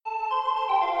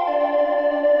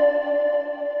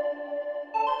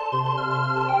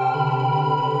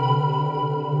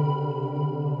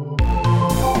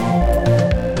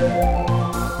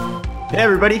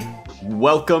everybody.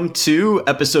 Welcome to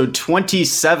episode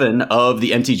 27 of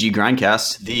the MTG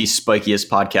Grindcast, the spikiest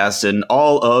podcast in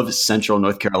all of Central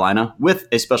North Carolina, with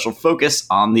a special focus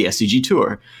on the SCG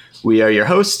Tour. We are your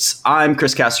hosts. I'm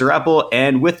Chris Castor-Rappel,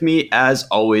 and with me, as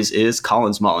always, is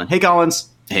Collins Mullen. Hey, Collins.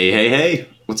 Hey.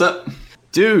 What's up?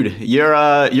 Dude,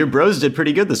 your bros did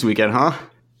pretty good this weekend, huh?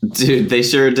 Dude, they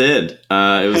sure did.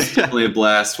 It was definitely a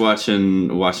blast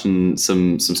watching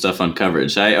some stuff on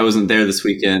coverage. I wasn't there this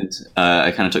weekend. I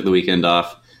kind of took the weekend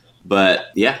off, but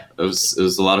yeah, it was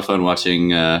a lot of fun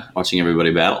watching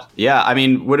everybody battle. Yeah, I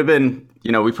mean, would have been,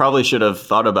 we probably should have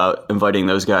thought about inviting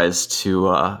those guys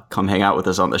to come hang out with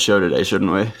us on the show today,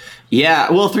 shouldn't we?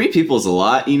 Yeah, well, 3 people is a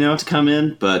lot, to come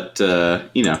in, but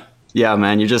Yeah,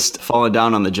 man, you're just falling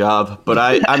down on the job. But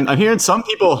I'm hearing some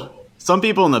people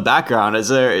in the background. Is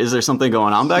there something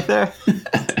going on back there?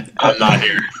 I'm not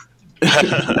here.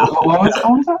 What was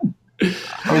on?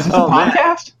 Was this a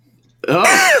podcast? Oh.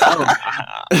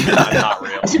 Not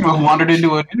real. I seem to have wandered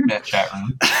into an internet chat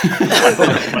room.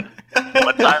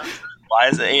 What time? Why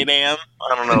is it 8 a.m.?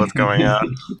 I don't know what's going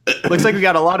on. Looks like we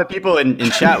got a lot of people in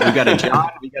chat. We got a John,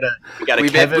 we got a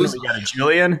Kevin, we got a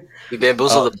Julian. We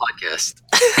bamboozled the podcast.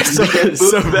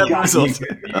 so bamboozled.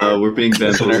 We're being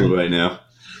bamboozled right now.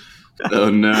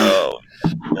 Oh no.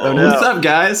 Oh, no. What's up,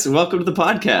 guys? Welcome to the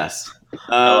podcast.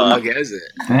 How goes it?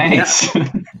 Thanks.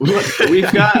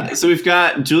 We've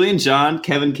got Julian, John,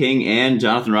 Kevin King, and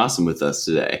Jonathan Rossum with us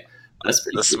today. That's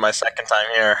pretty This cool. is my second time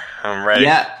here. I'm ready.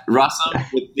 Yeah, Rossum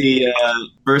with the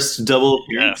first double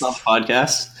appearance on the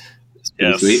podcast. It's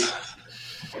pretty sweet.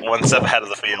 One step ahead of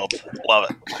the field. Love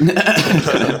it.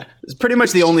 It's pretty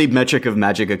much the only metric of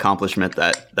Magic accomplishment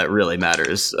that really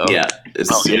matters. So. Yeah, it's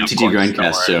Oh, yeah, MTG of course, don't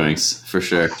Grindcast worry. showings for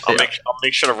sure. I'll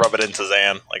make sure to rub it into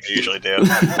Zan like I usually do.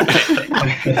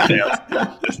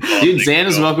 Dude, Zan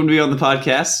is welcome to be on the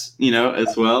podcast,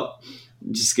 as well.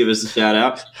 Just give us a shout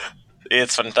out.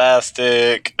 It's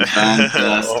fantastic.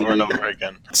 Fantastic. Over and over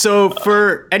again. So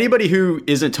for anybody who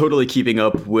isn't totally keeping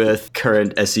up with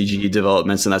current SCG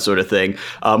developments and that sort of thing,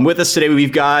 with us today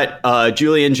we've got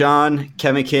Julian John,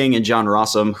 Kevin King, and John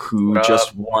Rossum, who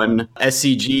just won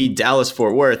SCG Dallas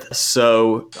Fort Worth.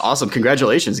 So awesome.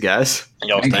 Congratulations, guys.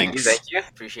 Yo, Thank thanks. Thank you.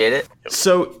 Appreciate it.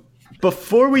 So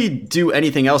before we do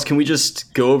anything else, can we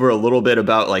just go over a little bit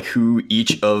about like who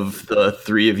each of the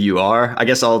 3 of you are? I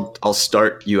guess I'll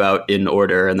start you out in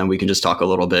order, and then we can just talk a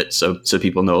little bit so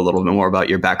people know a little bit more about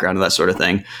your background and that sort of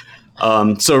thing.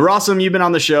 So Rossum, you've been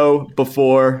on the show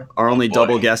before, our only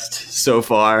double guest so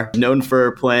far, known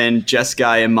for playing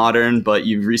Jeskai in Modern, but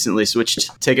you've recently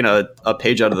taken a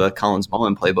page out of the Collins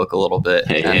Mullen playbook a little bit.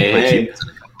 Hey.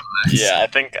 Yeah, I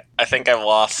think I've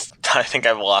lost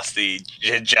the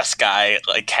Jeskai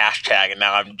like hashtag, and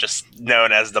now I'm just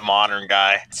known as the modern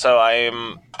guy. So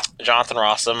I'm Jonathan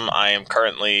Rossum. I am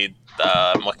currently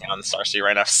I'm looking on the Star City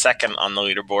right now, second on the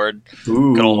leaderboard.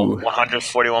 Ooh, Good old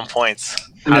 141 points.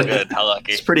 How good? How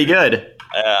lucky? it's pretty good.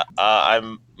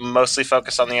 I'm mostly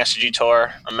focused on the SCG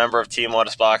Tour. I'm a member of Team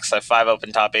Lotus Box. I have 5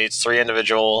 open top 8s, 4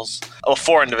 individuals,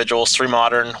 3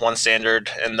 modern, 1 standard,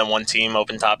 and then 1 team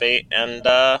open top 8. And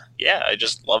I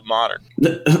just love modern.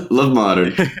 Love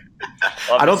Modern.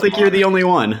 I don't think you're the only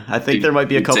one. I think there might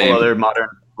be a couple Same. other modern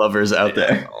lovers out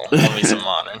there. Love me some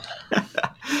modern.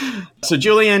 So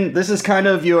Julian, this is kind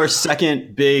of your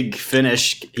second big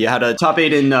finish. You had a top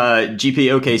 8 in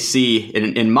GP OKC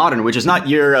in Modern, which is not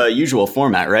your usual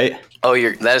format, right? Oh,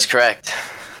 that is correct.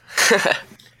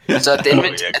 So at the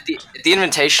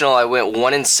Invitational, I went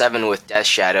 1-7 with Death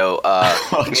Shadow.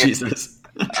 Oh Jesus!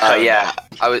 Yeah,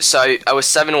 I was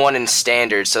 7-1 in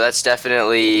Standard, so that's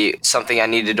definitely something I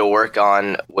needed to work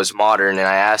on. Was Modern, and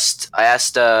I asked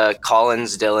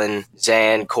Collins, Dylan,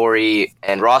 Zan, Corey,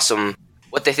 and Rossum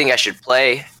what they think I should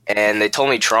play, and they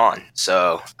told me Tron.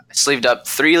 So I sleeved up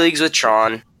 3 leagues with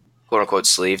Tron, quote unquote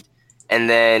sleeved, and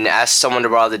then asked someone to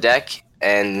borrow the deck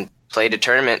and played a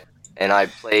tournament, and I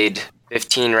played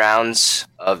 15 rounds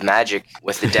of Magic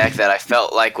with the deck that I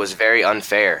felt like was very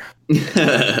unfair.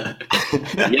 Yeah,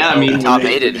 I mean, Top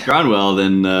when aided. you've drawn well,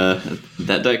 then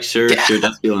that deck sure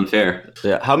does feel unfair.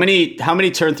 Yeah. How many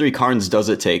turn 3 cards does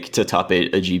it take to top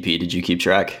 8 a GP? Did you keep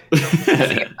track?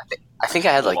 I think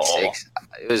I had like 6.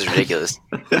 It was ridiculous.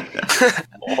 I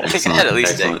think I had at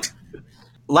least Excellent. 6.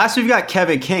 Last we've got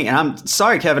Kevin King, and I'm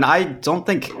sorry, Kevin, I don't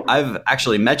think I've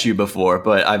actually met you before,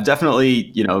 but I've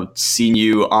definitely, seen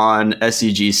you on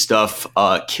SCG stuff,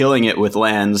 killing it with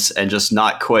lands and just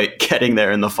not quite getting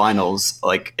there in the finals.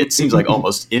 Like, it seems like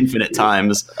almost infinite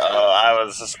times.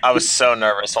 I was so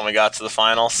nervous when we got to the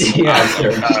finals. Yeah, I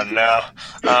was like,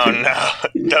 oh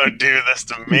no, don't do this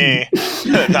to me,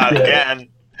 not again.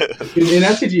 In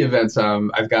SCG events,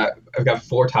 I've got got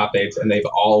 4 top 8s, and they've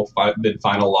all been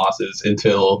final losses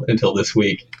until this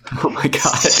week. Oh my god!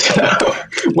 So,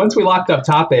 once we locked up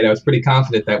top 8, I was pretty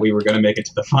confident that we were going to make it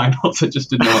to the finals. I just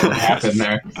didn't know what would happen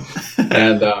there.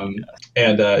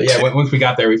 Once we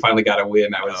got there, we finally got a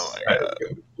win.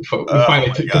 We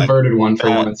finally converted one for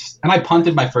once. And I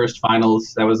punted my first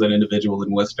finals. That was an individual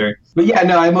in Worcester. But yeah,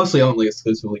 no, I mostly only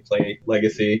exclusively play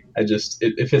Legacy.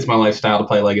 It fits my lifestyle to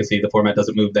play Legacy. The format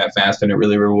doesn't move that fast, and it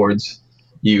really rewards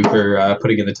you for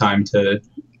putting in the time to,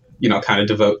 kind of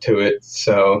devote to it.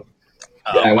 So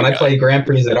when I play Grand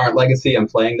Prix that aren't Legacy, I'm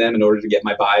playing them in order to get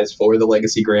my buys for the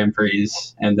Legacy Grand Prix.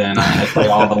 And then I play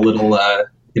all the little,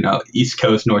 East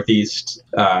Coast, Northeast,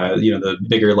 the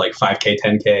bigger like 5K,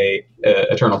 10K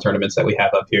Eternal tournaments that we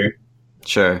have up here.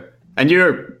 Sure. And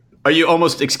are you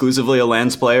almost exclusively a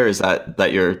lands player? Is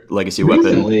that your Legacy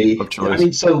Recently, weapon of choice? I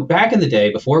mean, so back in the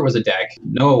day, before it was a deck,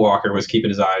 Noah Walker was keeping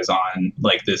his eyes on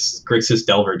like this Grixis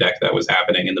Delver deck that was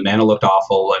happening, and the mana looked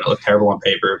awful and it looked terrible on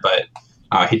paper, but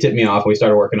he tipped me off and we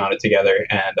started working on it together,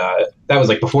 and that was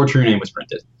like before True Name was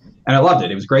printed. And I loved it.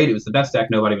 It was great. It was the best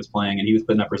deck nobody was playing, and he was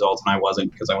putting up results, and I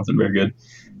wasn't because I wasn't very good.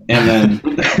 And then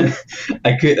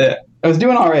I was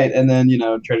doing all right, and then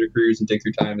Treasure Cruise and Dig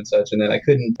Through Time and such, and then I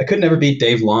couldn't ever beat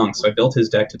Dave Long, so I built his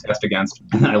deck to test against,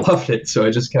 and I loved it, so I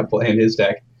just kept playing his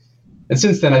deck. And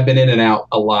since then, I've been in and out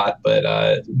a lot, but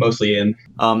mostly in.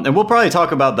 And we'll probably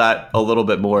talk about that a little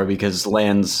bit more because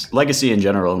lands, Legacy in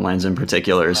general, and lands in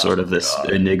particular, is sort of this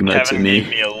enigma Kevin to me. gave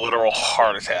me a literal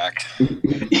heart attack.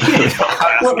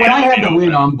 When I had to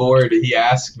win on board, he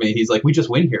asked me, he's like, "We just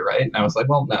win here, right?" And I was like,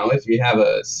 "Well, no. If you have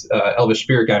a Elvish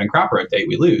Spirit Guide and Crop Rotate,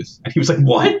 we lose." And he was like,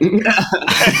 "What?"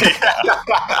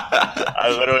 I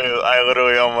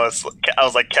literally almost. I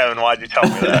was like, "Kevin, why'd you tell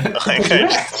me that?"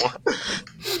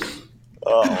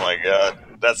 Oh my god,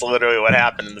 that's literally what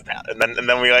happened in the past. And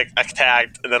then we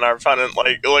attacked, and then our opponent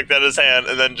looked at his hand,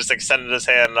 and then just extended his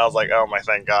hand, and I was like, "Oh my,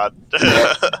 thank God."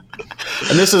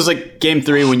 And this was game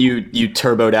 3 when you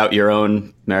turboed out your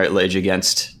own Merit Lage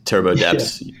against Turbo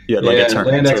Depths. You had a turn.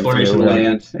 Land Exploration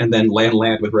land, and then land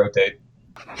with Rotate.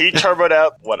 He turboed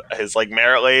out his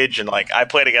Merit Lage, and I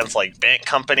played against Bank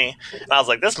Company, and I was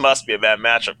like, this must be a bad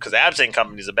matchup because Abzan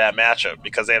Company is a bad matchup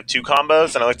because they have 2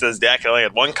 combos, and I looked at his deck and only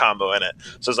had 1 combo in it,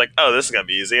 so I was like, oh, this is gonna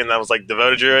be easy. And then I was like,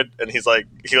 Devoted Druid, and he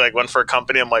went for a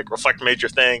company. I'm like, Reflect Major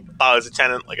Thing. I was a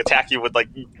tenant, attack you with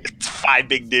 5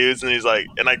 big dudes, and he's like,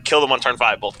 and I killed him on turn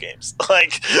 5 both games.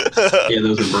 Yeah,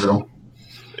 those are brutal.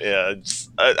 Yeah,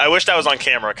 I wished I was on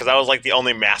camera because that was the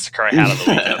only massacre I had of the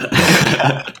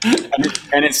weekend.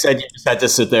 And instead, you just had to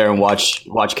sit there and watch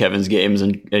Kevin's games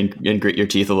and grit your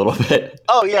teeth a little bit.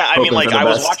 Oh yeah, I mean, I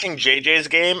was best. watching JJ's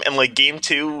game, and game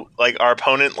 2, our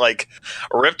opponent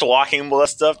ripped Walking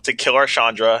Ballista to kill our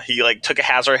Chandra. He took a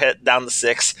hazard hit down to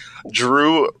 6,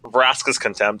 drew Vraska's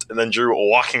Contempt, and then drew a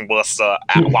Walking Ballista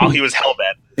while he was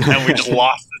hellbent, and we just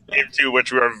lost game 2,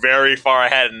 which we were very far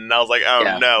ahead. And I was like,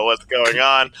 oh no, what's going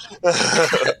on?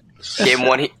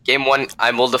 Game one,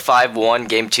 I mulled a 5-1.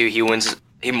 Game 2, he wins.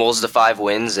 He mulls the 5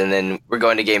 wins, and then we're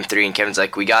going to game 3, and Kevin's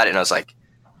like, "We got it." And I was like,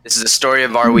 "This is the story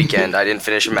of our weekend. I didn't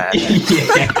finish a match." Yeah.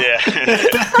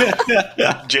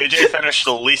 JJ finished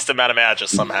the least amount of matches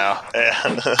somehow.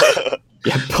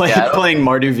 Playing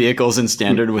Mardu vehicles in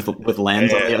standard with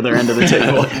lands on the other end of the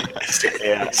table.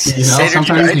 Yeah.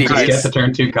 Sometimes you just get the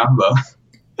turn 2 combo.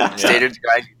 Standard's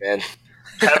grindy, man.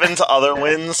 Kevin's other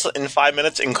wins in 5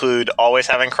 minutes include always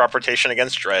having crop rotation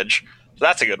against Dredge. So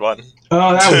that's a good one.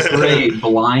 Oh, that was great.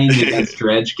 Blind against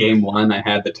Dredge game 1. I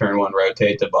had the turn 1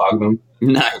 rotate to bog them.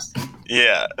 Nice.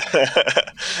 Yeah.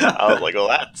 I was like,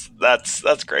 well,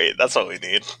 that's great. That's what we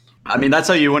need. I mean, that's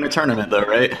how you win a tournament, though,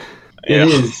 right? It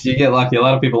is. You get lucky. A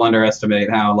lot of people underestimate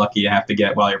how lucky you have to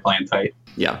get while you're playing tight.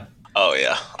 Yeah. Oh,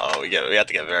 yeah. Oh, we have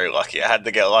to get very lucky. I had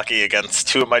to get lucky against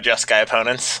 2 of my Jeskai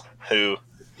opponents who,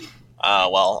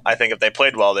 I think if they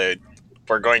played well, they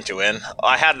were going to win.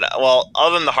 Other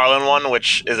than the Harlan one,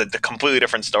 which is a completely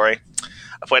different story,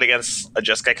 I played against a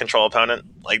Jeskai control opponent.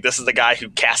 This is the guy who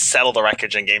cast Settle the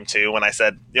Wreckage in game 2 when I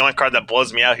said, the only card that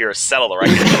blows me out here is Settle the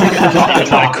Wreckage.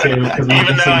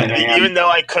 even though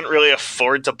I couldn't really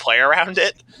afford to play around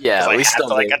it. Yeah, I had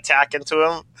to attack into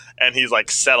him. And he's like,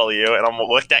 settle you. And I'm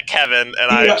looked at Kevin,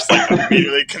 and I just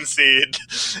immediately concede.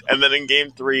 And then in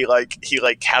game 3, he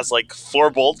has 4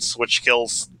 bolts, which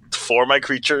kills 4 of my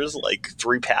creatures,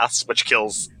 3 paths, which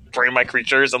kills 3 of my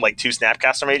creatures, and 2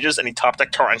 Snapcaster Mages. And he top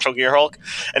deck Torrential Gear Hulk,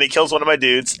 and he kills one of my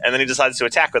dudes. And then he decides to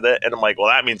attack with it. And I'm like, well,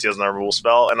 that means he doesn't have a rule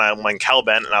spell. And I'm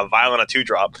Hellbent, and I have Violent, a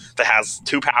 2-drop that has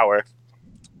 2 power.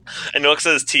 And he looks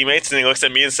at his teammates, and he looks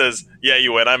at me and says, yeah,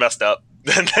 you win. I messed up.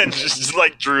 And then just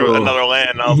drew another land,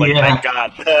 and I was like, thank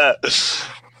God.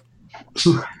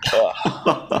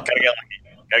 Gotta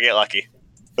get lucky.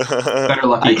 Better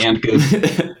lucky and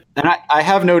good. And I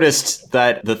have noticed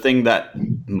that the thing that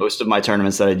most of my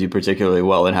tournaments that I do particularly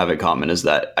well and have in common is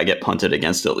that I get punted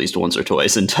against at least once or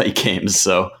twice in tight games.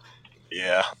 So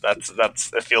yeah, that's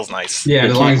it feels nice. Yeah,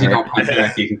 It as long can't as you hurt. don't punt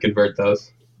back, you can convert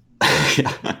those.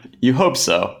 you hope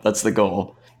so. That's the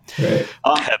goal. Right.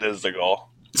 That is the goal.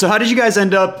 So how did you guys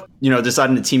end up,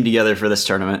 deciding to team together for this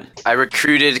tournament? I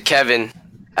recruited Kevin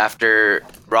after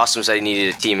Rossum said he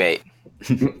needed a teammate.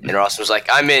 And Rossum was like,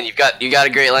 I'm in. You got a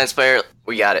great Lance player.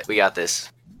 We got it. We got this.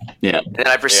 Yeah. And then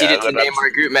I proceeded to name our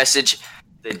group message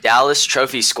the Dallas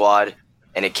Trophy Squad,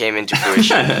 and it came into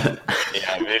fruition.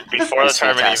 Yeah, before the It's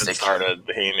tournament even fantastic. started,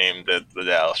 he named it the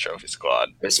Dallas Trophy Squad.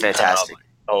 It was fantastic.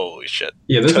 Holy shit.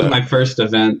 Yeah, this was my first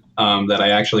event that I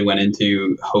actually went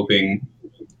into hoping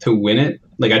to win it.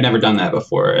 Like, I'd never done that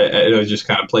before. It was just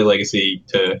kind of play Legacy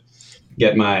to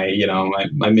get my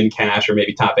min cash or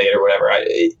maybe top 8 or whatever.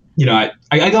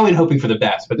 I go in hoping for the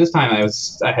best, but this time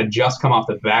I had just come off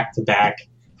the back-to-back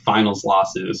finals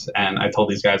losses, and I told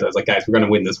these guys, I was like, guys, we're going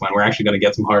to win this one. We're actually going to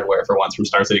get some hardware for once from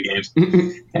Star City Games.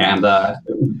 And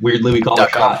weirdly, we called a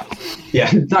shot.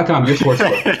 Yeah, .com, your sports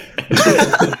book.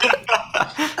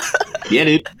 Yeah,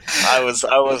 dude. I was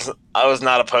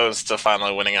not opposed to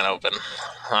finally winning an open.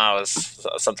 That was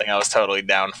something I was totally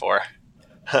down for.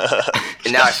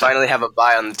 And now I finally have a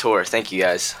buy on the tour. Thank you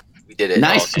guys. We did it.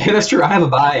 Nice. Yeah, that's true. I have a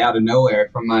buy out of nowhere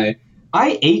from I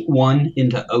 8-1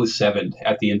 into 07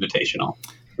 at the Invitational,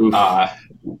 which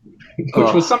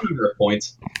was some number of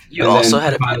points. You And also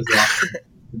then had a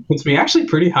puts me actually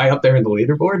pretty high up there in the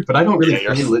leaderboard, but I don't really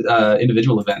Yeah, play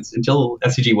individual events until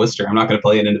SCG Worcester. I'm not going to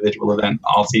play an individual event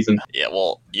all season. Yeah,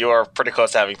 well, you are pretty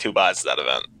close to having 2 buys to that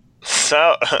event.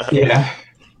 So Yeah,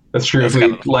 that's true. That's If we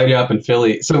kind of- light it up in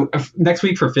Philly, so next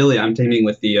week for Philly, I'm teaming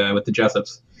with the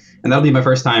Jessups, and that'll be my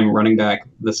first time running back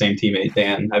the same teammate,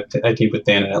 Dan. I teamed with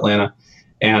Dan in Atlanta,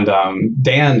 and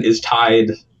Dan is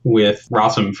tied with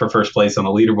Rossum for first place on the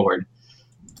leaderboard.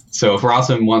 So if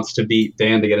Rossum wants to beat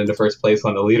Dan to get into first place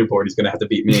on the leaderboard, he's going to have to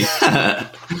beat me.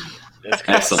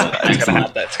 Excellent. It's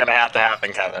gonna have to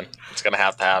happen, Kevin. It's gonna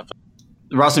have to happen.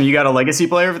 Rossum, you got a legacy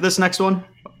player for this next one?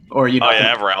 Or you? Oh yeah, I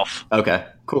have Ralph. Okay,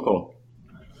 cool.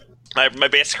 My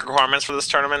basic requirements for this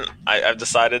tournament, I've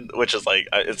decided, which is like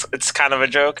it's kind of a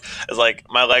joke, is like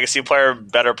my legacy player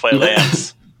better play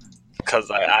Lance.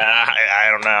 Because I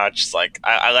don't know, it's just like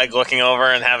I like looking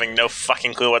over and having no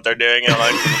fucking clue what they're doing, and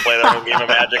I like to play their own game of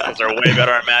Magic because they're way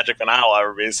better at Magic than I'll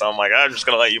ever be. So I'm like, I'm just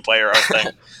gonna let you play your own thing.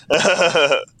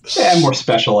 Yeah, more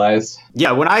specialized.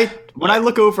 Yeah, when I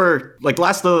look over like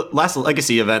the last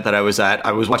legacy event that I was at,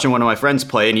 I was watching one of my friends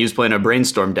play, and he was playing a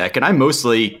brainstorm deck, and I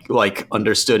mostly like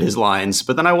understood his lines,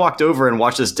 but then I walked over and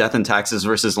watched this Death and Taxes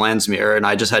versus Landsmere, and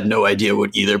I just had no idea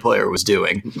what either player was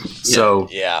doing. So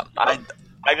Yeah,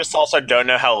 I just also don't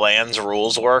know how Land's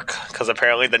rules work, because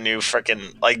apparently the new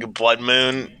freaking like Blood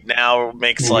Moon now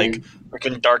makes like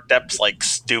freaking Dark Depths like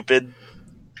stupid.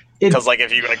 Because like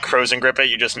if you like Crows and Grip it,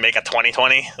 you just make a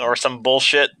 20/20 or some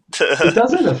bullshit. It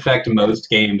doesn't affect most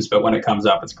games, but when it comes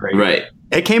up, it's great. Right.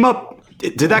 it came up.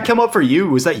 Did that come up for you?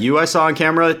 Was that you I saw on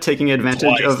camera taking advantage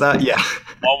Twice. of that? Yeah.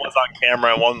 One was on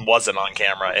camera and one wasn't on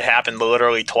camera. It happened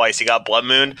literally twice. He got Blood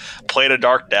Moon, played a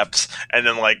Dark Depths, and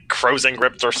then like Crows and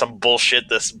Grips or some bullshit.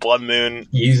 This Blood Moon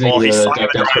Using Well, he's the Song of deck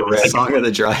the depth for Dragons. red. Song of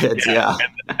the Dryads, yeah.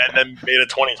 and then made a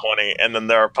 20/20, and then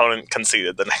their opponent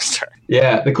conceded the next turn.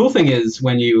 Yeah, the cool thing is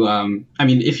when you,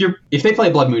 if they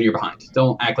play Blood Moon, you're behind.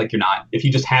 Don't act like you're not. If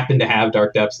you just happen to have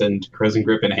Dark Depths and Crows and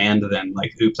Grip in hand, then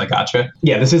like, oops, I gotcha.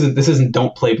 Yeah, this isn't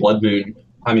don't play Blood Moon.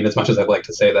 I mean, as much as I'd like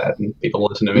to say that, and people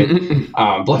listen to me,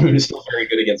 Blood Moon is still very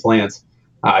good against lands.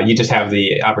 You just have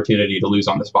the opportunity to lose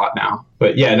on the spot now.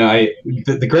 But yeah, no,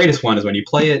 the greatest one is when you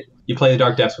play it. You play the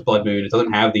Dark Depths with Blood Moon. It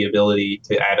doesn't have the ability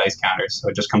to add ice counters, so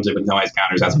it just comes in with no ice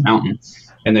counters as a mountain.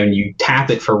 And then you tap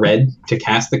it for red to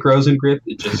cast the Crows and Grip.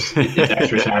 It's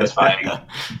extra satisfying.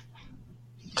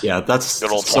 Yeah, that's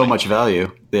Good old so point. much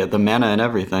value. The mana and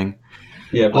everything.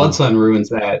 Yeah, Blood Sun ruins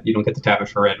that. You don't get to tap it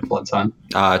for red with Blood Sun.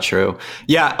 True.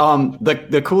 Yeah,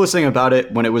 the coolest thing about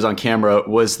it when it was on camera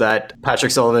was that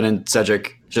Patrick Sullivan and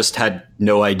Cedric just had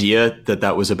no idea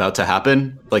that was about to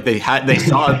happen. Like they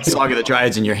saw Song of the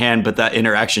Dryads in your hand, but that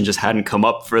interaction just hadn't come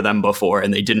up for them before,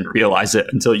 and they didn't realize it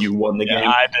until you won the Yeah, game.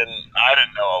 I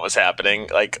didn't know what was happening.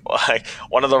 Like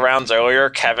one of the rounds earlier,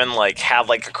 Kevin like had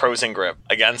like a Crows and Grip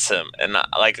against him, and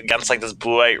like against like this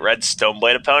blue-white red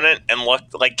Stoneblade opponent, and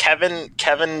looked like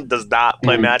Kevin does not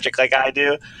play Magic like I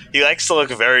do. He likes to look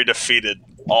very defeated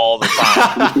all the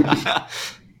time.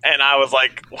 And I was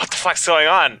like, what the fuck's going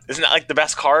on? Isn't that like the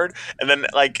best card? And then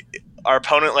like our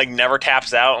opponent like never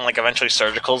taps out and like eventually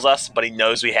surgicals us, but he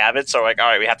knows we have it. So we're like, all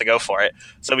right, we have to go for it.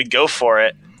 So we go for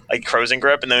it, like Crows and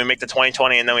Grip, and then we make the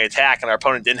 20-20, and then we attack, and our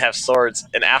opponent didn't have swords.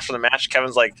 And after the match,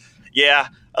 Kevin's like, yeah,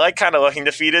 I like kind of looking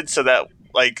defeated so that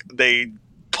like they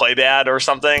play bad or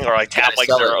something, or like tap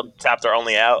their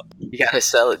only out. You gotta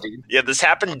sell it, dude. Yeah, this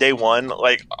happened day one.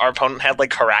 Like our opponent had like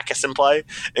Caracas in play,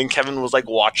 and Kevin was like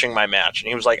watching my match, and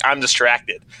he was like, "I'm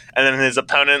distracted." And then his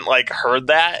opponent like heard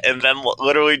that, and then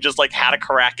literally just like had a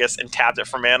Caracas and tapped it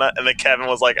for mana, and then Kevin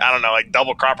was like, "I don't know, like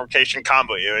double crop rotation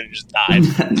combo you," and he just died.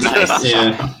 Nice.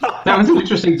 Yeah, that was an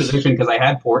interesting position because I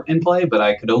had port in play, but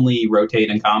I could only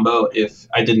rotate and combo if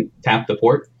I didn't tap the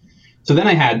port. So then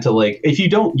I had to, like, if you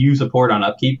don't use a port on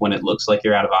upkeep when it looks like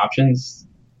you're out of options,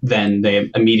 then they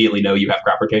immediately know you have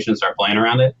crop rotation and start playing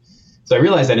around it. So I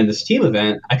realized that in this team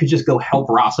event, I could just go help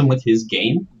Rossum with his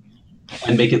game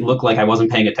and make it look like I wasn't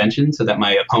paying attention so that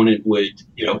my opponent would,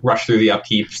 rush through the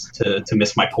upkeeps to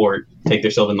miss my port, take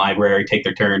their Sylvan Library, take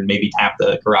their turn, maybe tap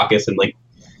the Caracas and, like,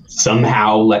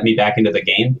 somehow let me back into the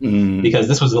game, because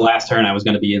this was the last turn I was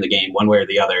going to be in the game one way or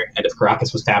the other. And if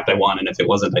Caracas was tapped, I won, and if it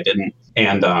wasn't, I didn't.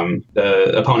 And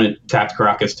the opponent tapped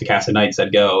Caracas to cast a knight,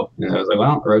 said go, and I was like,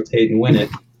 well, rotate and win it.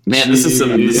 Man, this is some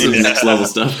next level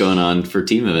stuff going on for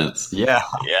team events. Yeah.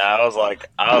 I was like,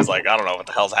 I don't know what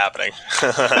the hell's happening.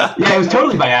 Yeah, it was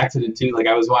totally by accident too. Like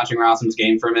I was watching Rossum's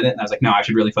game for a minute, and I was like, no, I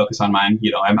should really focus on mine.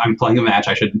 I'm playing a match,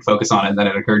 I should focus on it. And then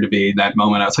it occurred to me that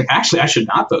moment, I was like, actually, I should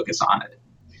not focus on it.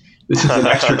 This is an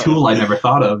extra tool I never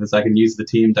thought of, is I can use the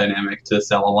team dynamic to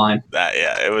sell a line.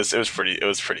 It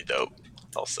was pretty dope,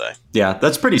 I'll say. Yeah,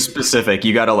 that's pretty specific.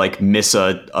 You got to like miss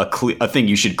a thing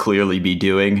you should clearly be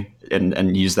doing,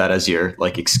 and use that as your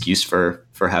like excuse for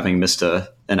having missed an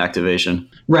activation.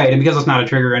 Right, and because it's not a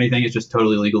trigger or anything, it's just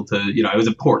totally legal to, it was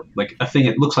a port, like a thing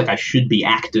it looks like I should be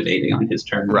activating on his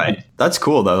turn. Right. That's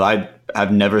cool though.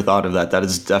 I've never thought of that. That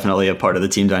is definitely a part of the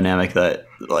team dynamic that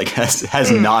like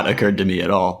has not occurred to me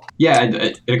at all. Yeah,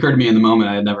 it occurred to me in the moment.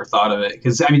 I had never thought of it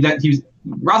because I mean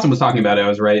Rossum was talking about it. I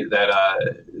was right that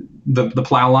the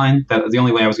plow line, that the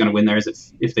only way I was going to win there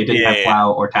is if they didn't have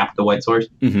plow or tap the white source.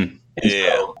 Mm-hmm.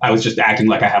 So I was just acting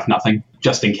like I have nothing,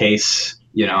 just in case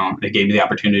they gave me the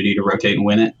opportunity to rotate and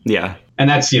win it. Yeah. And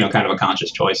that's, kind of a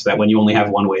conscious choice that when you only have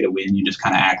one way to win, you just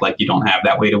kind of act like you don't have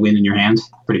that way to win in your hand.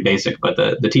 Pretty basic, but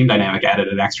the team dynamic added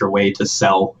an extra way to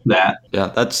sell that. Yeah,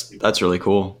 that's really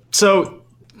cool. So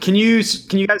can you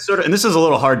guys sort of, and this is a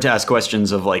little hard to ask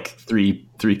questions of like three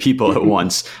people at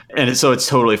once, and so it's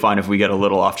totally fine if we get a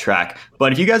little off track.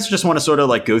 But if you guys just want to sort of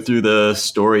like go through the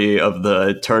story of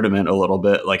the tournament a little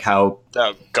bit, like how.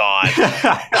 Oh God.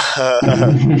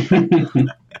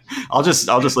 I'll just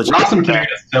let you. Rossum carried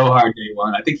us so hard day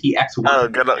one. I think he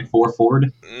X1 4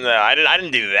 forward. No, I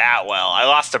didn't do that well. I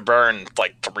lost to Burn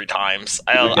like 3 times.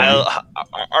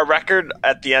 Our record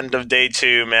at the end of day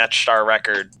 2 matched our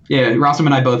record. Yeah, Rossum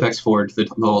and I both X4'd the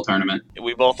whole tournament.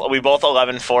 We both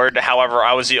 11 forward. However,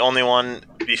 I was the only one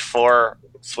before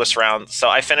Swiss round. So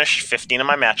I finished 15 of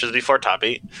my matches before top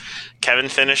 8. Kevin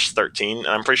finished 13, and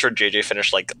I'm pretty sure JJ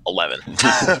finished like 11.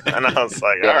 And I was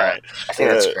like, all right. I think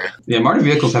that's fair. Yeah, Modern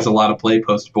Vehicles has a lot of play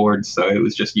post board, so it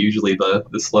was just usually the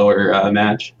slower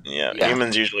match. Yeah,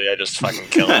 humans usually I just fucking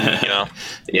kill them,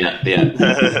 Yeah,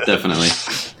 definitely.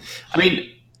 I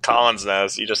mean, Collins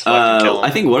knows. You just fucking kill him.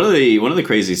 I think one of the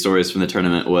crazy stories from the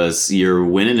tournament was your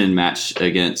winning in match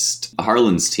against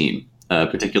Harlan's team.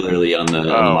 Particularly on the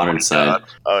modern side. God.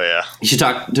 Oh, yeah. You should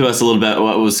talk to us a little bit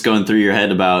what was going through your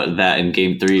head about that in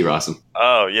Game 3, Rossum.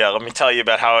 Oh, yeah. Let me tell you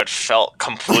about how it felt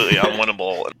completely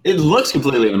unwinnable. It looks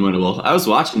completely unwinnable. I was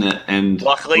watching it, and...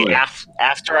 Luckily,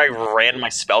 after I ran my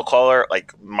Spellcaller,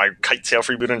 like my Kite Sail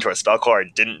freeboot into a Spellcaller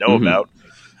I didn't know about,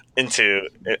 into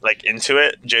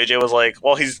it, JJ was like,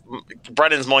 well,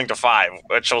 Brennan's mulling to 5,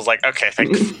 which I was like, okay,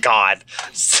 thank God.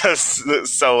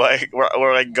 So like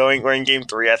we're in game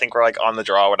 3. I think we're like on the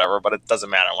draw or whatever, but it doesn't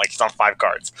matter. Like he's on 5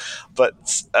 cards, but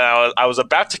I was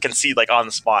about to concede like on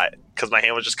the spot because my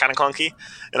hand was just kind of clunky,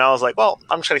 and I was like, well,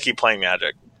 I'm just gonna keep playing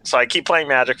Magic. So I keep playing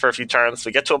Magic for a few turns.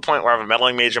 We get to a point where I have a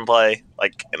Meddling Mage in play,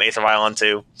 like an Aether Vial on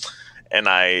 2. And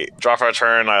I draw for a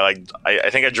turn. I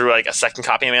think I drew like a second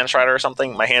copy of Mana Strider or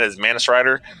something. My hand is Mana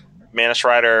Strider,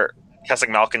 Kessig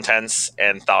Malcontents,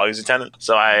 and Thalia's Lieutenant.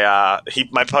 So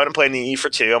my opponent played an E for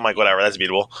 2. I'm like, whatever, that's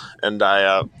beatable. And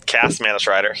I cast Mana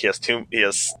Strider. He has two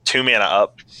mana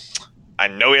up. I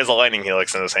know he has a Lightning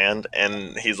Helix in his hand,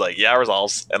 and he's like, yeah,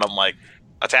 resolves. And I'm like,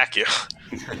 attack you.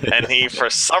 And he, for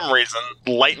some reason,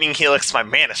 Lightning Helix my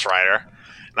Mana Strider.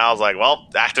 And I was like, well,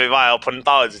 activate Vial, put in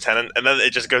Thalia's Lieutenant, and then it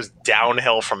just goes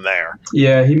downhill from there.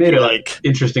 Yeah, he made an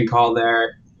interesting call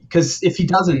there. Because if he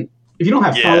doesn't If you don't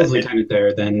have Collins Lieutenant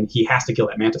there, then he has to kill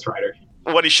that Mantis Rider.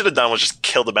 What he should have done was just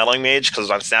kill the Meddling Mage because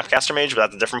it was on Snapcaster Mage, but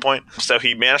that's a different point. So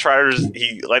he Mantis Riders,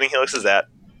 he Lightning Helixes that.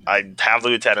 I have the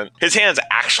Lieutenant. His hand's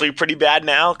actually pretty bad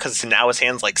now because now his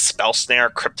hand's like Spell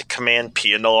Snare, Cryptic Command,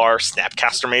 Pianolar,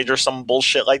 Snapcaster Mage, or some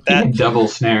bullshit like that. Double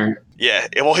snare. Yeah,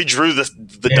 well, he drew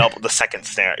the second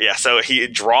snare. Yeah, so he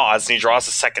draws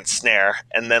the second snare,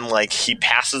 and then like he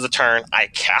passes the turn. I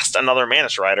cast another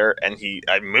Mantis Rider, and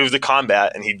I move the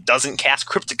combat, and he doesn't cast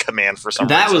Cryptic Command for some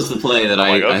reason. That was the play that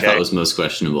I thought was most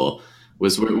questionable.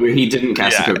 Was where he didn't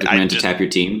cast the Cryptic Command to tap your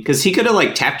team, because he could have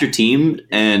like tapped your team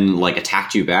and like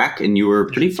attacked you back, and you were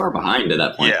pretty far behind at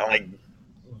that point. Yeah, like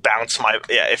bounce my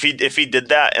if he did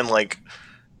that and like.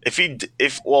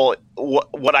 What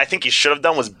I think he should have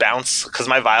done was bounce, because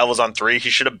my vial was on 3.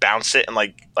 He should have bounced it and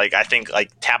I think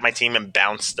tap my team and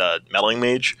bounce the Meddling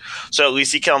Mage. So at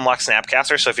least he can unlock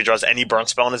Snapcaster. So if he draws any burn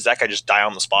spell in his deck, I just die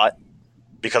on the spot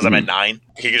because I'm at 9.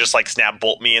 He could just like snap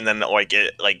bolt me and then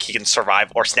he can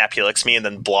survive, or snap helix me and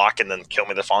then block and then kill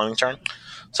me the following turn.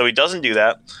 So he doesn't do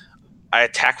that. I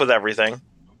attack with everything.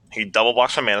 He double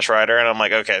blocks my Mantis Rider, and I'm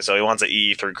like, okay, so he wants to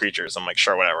EE 3 creatures. I'm like,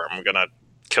 sure, whatever. I'm gonna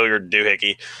kill your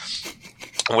doohickey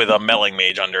with a Meddling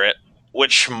Mage under it,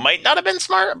 which might not have been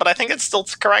smart, but I think it's still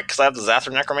correct because I have the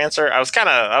Zathra Necromancer. I was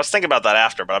thinking about that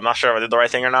after, but I'm not sure if I did the right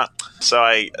thing or not. So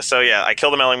I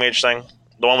kill the Meddling Mage thing,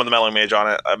 the one with the Meddling Mage on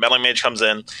it. A Meddling Mage comes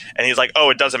in, and he's like,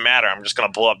 oh, it doesn't matter. I'm just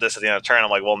going to blow up this at the end of the turn. I'm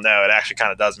like, well, no, it actually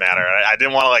kind of does matter. I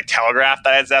didn't want to like telegraph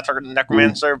that I had Zathra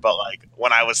Necromancer, but like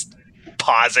when I was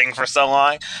pausing for so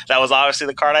long, that was obviously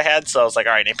the card I had. So I was like,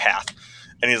 all right, name Path.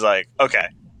 And he's like, okay.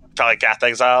 Probably Gath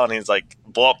Exile, and he's like,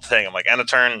 blow up the thing. I'm like, end of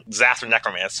turn, Zathra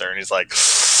Necromancer, and he's like,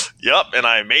 yep, and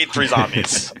I made 3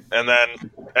 zombies. and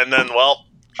then well,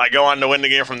 I go on to win the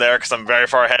game from there because I'm very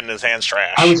far ahead and his hand's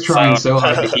trash. I was trying so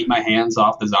hard to keep my hands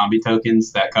off the zombie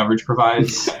tokens that coverage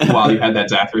provides while you had that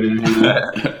Zathra in hand.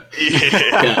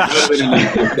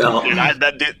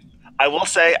 Dude, I will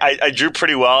say I drew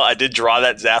pretty well. I did draw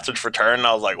that Zathra for turn, and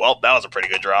I was like, well, that was a pretty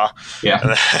good draw. Yeah.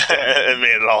 It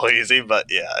made it all easy, but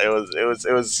yeah,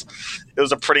 it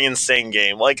was a pretty insane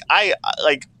game. Like I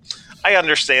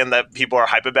understand that people are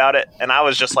hype about it, and I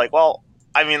was just like, well,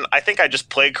 I mean, I think I just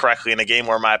played correctly in a game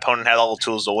where my opponent had all the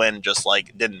tools to win, just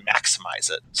like didn't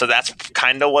maximize it. So that's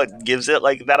kind of what gives it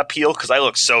like that appeal, because I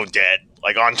look so dead.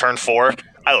 Like on turn 4,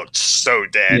 I looked so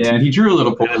dead. Yeah, and he drew a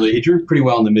little poorly. He drew pretty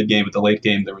well in the mid game, but the late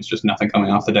game there was just nothing coming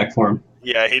off the deck for him.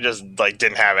 Yeah, he just like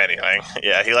didn't have anything.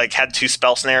 Yeah, he like had 2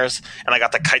 spell snares, and I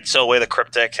got the Kite Sail away the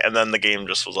Cryptic, and then the game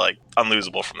just was like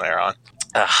unlosable from there on.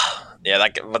 Yeah,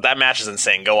 but that match is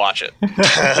insane. Go watch it.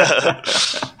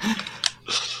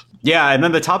 Yeah, and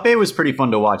then the top 8 was pretty fun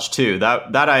to watch too.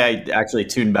 That I actually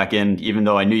tuned back in, even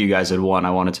though I knew you guys had won. I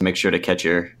wanted to make sure to catch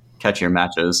your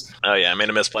matches. Oh yeah, I made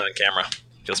a misplay on camera.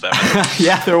 Feels bad.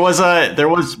 Yeah, there was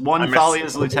one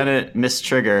Thalia's Lieutenant miss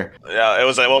trigger. Yeah, it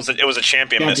was a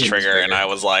champion miss trigger, and I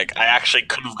was like, I actually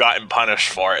could have gotten punished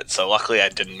for it. So luckily, I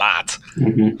did not.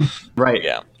 Mm-hmm. Right.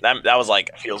 Yeah, that was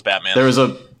like feels bad, man. There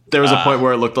was a point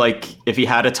where it looked like if he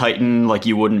had a Titan, like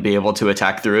you wouldn't be able to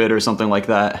attack through it or something like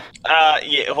that.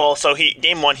 Yeah. Well, so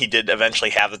game 1 he did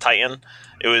eventually have the Titan.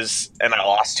 And I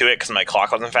lost to it because my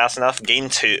clock wasn't fast enough. Game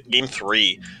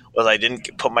 3 was I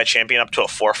didn't put my champion up to a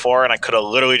 4/4, and I could have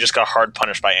literally just got hard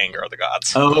punished by Anger of the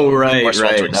Gods. Oh, right. That's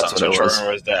what it was.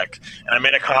 His deck. And I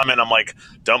made a comment, I'm like,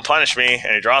 don't punish me,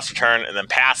 and he draws the turn and then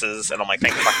passes, and I'm like,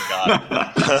 thank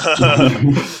fucking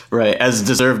God. Right, as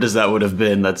deserved as that would have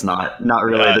been, that's not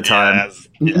really the time. Oh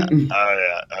yeah.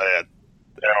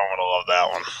 Everyone would have loved that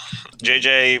one.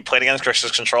 JJ played against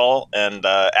Grixis Control, and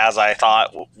as I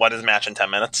thought, won his match in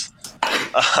 10 minutes.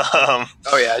 Oh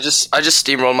yeah, I just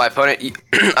steamrolled my opponent.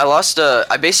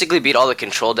 I basically beat all the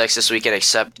control decks this weekend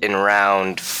except in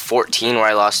round 14 where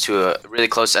I lost to a really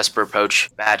close Esper Poach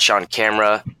match on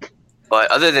camera. But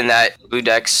other than that, blue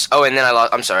decks. Oh, and then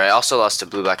I also lost to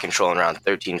blue black control in round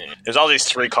 13. There's all these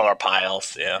 3-color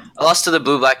piles. Yeah, I lost to the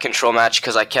blue black control match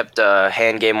because I kept a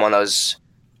hand game one that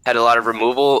had a lot of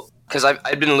removal. Because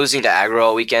I'd been losing to aggro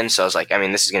all weekend, so I was like, I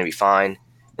mean, this is gonna be fine. And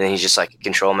then he's just like a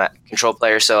control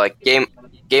player. So like game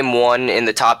 1 in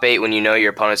the top 8, when you know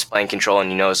your opponent's playing control and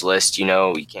you know his list, you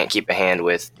know you can't keep a hand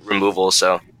with removal.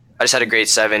 So I just had a great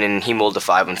 7 and he mulled a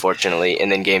 5, unfortunately. And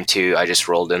then game 2, I just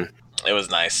rolled him. It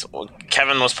was nice. Well,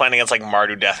 Kevin was playing against like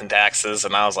Mardu Death and Taxes,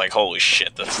 and I was like, holy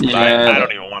shit, I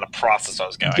don't even want to process what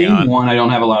was going on. Game 1, I don't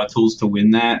have a lot of tools to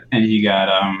win that, and he got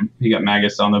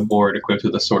Magus on the board equipped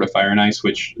with a Sword of Fire and Ice,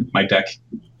 which my deck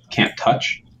can't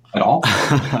touch at all.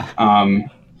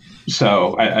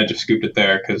 So I just scooped it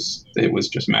there because it was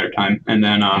just a matter of time. And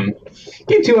then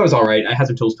game 2, I was all right. I had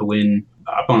some tools to win.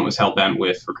 Opponent was hell-bent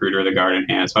with Recruiter of the Guard in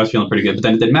hand, so I was feeling pretty good. But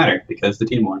then it didn't matter because the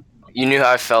team won. You knew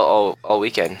how I felt all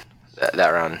weekend that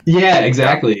round. Yeah,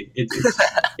 exactly.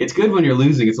 It's good when you're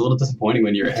losing. It's a little disappointing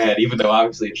when you're ahead, even though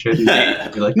obviously it shouldn't be.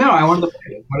 You're like, no, I wanted to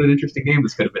play it. What an interesting game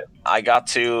this could have been. I got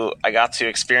to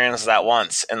experience that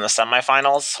once in the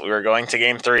semifinals. We were going to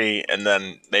game 3, and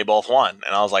then they both won,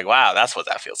 and I was like, wow, that's what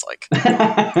that feels like.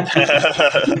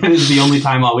 That is the only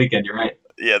time all weekend. You're right.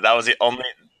 Yeah, that was the only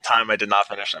time I did not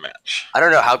finish a match. I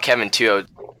don't know how Kevin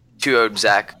 2-0'd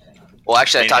Zach. Well,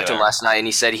 actually, I talked to him last night, and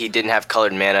he said he didn't have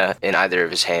colored mana in either of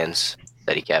his hands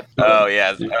that he kept. Oh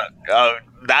yeah,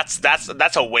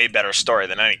 that's a way better story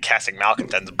than any casting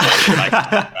malcontents bullshit I can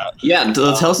talk about. Yeah,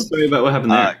 tell us a story about what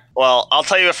happened there. Well, I'll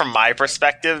tell you from my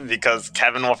perspective because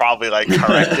Kevin will probably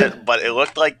correct it, but it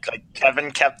looked like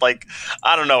Kevin kept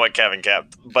I don't know what Kevin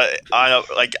kept, but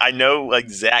I know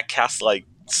Zach cast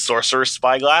Sorcerer's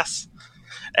Spyglass,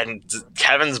 and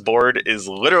Kevin's board is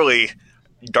literally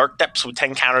Dark Depths with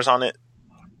 10 counters on it,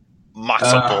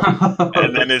 Mox Opal,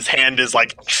 and then his hand is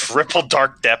triple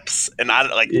Dark Depths and 3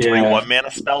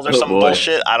 1-mana spells or some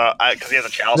bullshit. I don't because he has a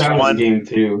Chalice that for one. Was game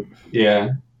 2, yeah.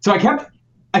 So I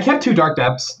kept 2 Dark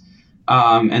Depths,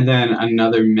 and then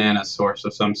another mana source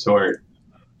of some sort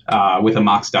with a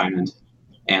Mox Diamond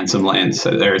and some lands.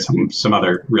 So there are some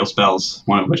other real spells,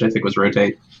 one of which I think was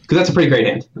Rotate, because that's a pretty great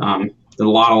hand. There's a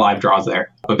lot of live draws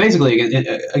there. But basically,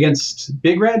 against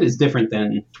Big Red is different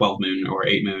than 12 Moon or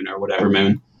 8 Moon or whatever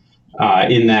Moon,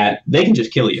 in that they can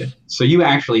just kill you. So you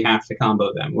actually have to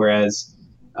combo them. Whereas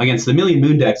against the Million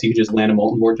Moon decks, you can just land a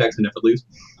Molten Vortex and never lose.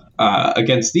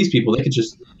 Against these people, they could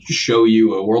just show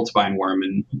you a World Spine Worm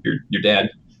and you're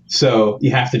dead. So you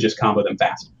have to just combo them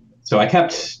fast. So I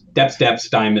kept Depths,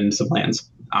 Diamond, some lands,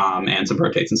 and some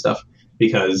Rotates and stuff.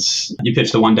 Because you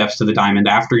pitch the 1 Depths to the Diamond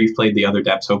after you've played the other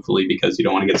Depths, hopefully, because you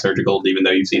don't want to get Surgical, even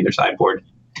though you've seen their sideboard.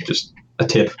 Just a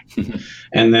tip.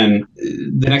 And then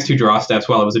the next 2 draw steps,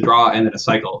 well, it was a draw and then a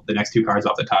cycle. The next 2 cards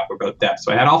off the top were both Depths.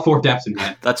 So I had all 4 Depths in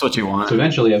hand. That's what you want. So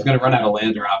eventually I was going to run out of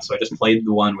land drops, so I just played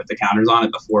the one with the counters on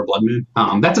it before Blood Moon.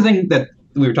 That's the thing that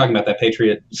we were talking about, that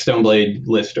Patriot Stoneblade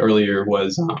list earlier,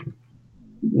 was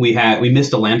we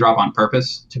missed a land drop on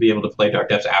purpose to be able to play Dark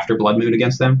Depths after Blood Moon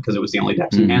against them, because it was the only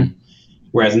Depths in hand.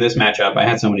 Whereas in this matchup, I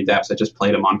had so many Depths, I just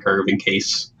played them on curve in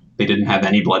case they didn't have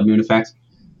any Blood Moon effect.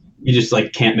 You just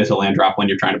can't miss a land drop when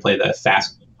you're trying to play the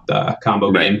fast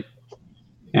combo game.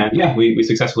 And yeah, we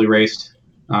successfully raced.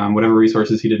 Whatever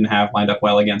resources he didn't have lined up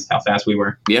well against how fast we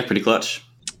were. Yeah, pretty clutch.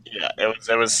 Yeah,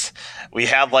 it was. We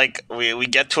had we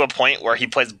get to a point where he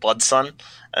plays Blood Sun and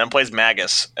then plays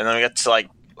Magus, and then we get to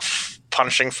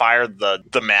Punishing Fire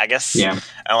the Magus, yeah,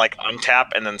 and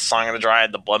untap, and then Song of the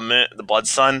Dryad the Blood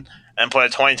Sun, and put a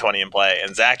 20/20 in play.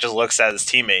 And Zach just looks at his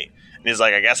teammate and he's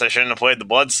like, I guess I shouldn't have played the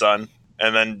Blood Sun,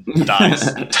 and then dies.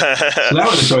 So that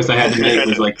was the choice I had to make,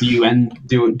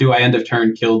 was do I end of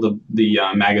turn kill the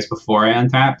Magus before I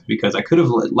untap? Because I could have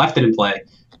left it in play,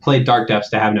 played Dark Depths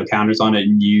to have no counters on it,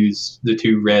 and used the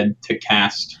 2 red to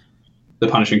cast the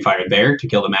Punishing Fire there to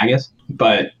kill the Magus.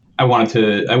 But I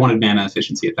wanted mana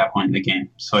efficiency at that point in the game,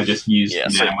 so I just used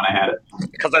mana when I had it.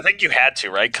 Because I think you had to,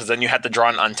 right? Because then you had to draw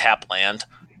an untapped land.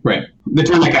 Right. The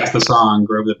turn I cast the Song,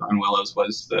 Grove of the Burn Willows,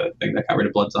 was the thing that got rid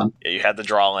of Blood Sun. Yeah, you had to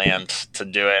draw land to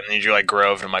do it, and you drew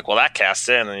Grove, and I'm like, well, that casts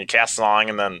it, and then you cast Song,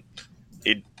 and then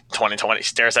he 20/20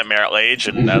 stares at Merit Lage,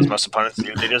 and as most opponents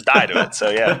do, they just die to it. So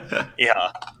yeah.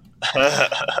 Yeah.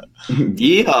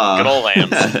 Good old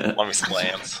lands. Love me some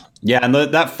lands. Yeah, and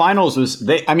that finals was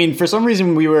for some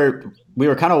reason we were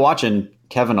kind of watching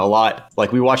Kevin a lot.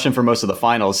 We watched him for most of the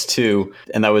finals too,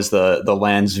 and that was the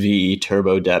Lands v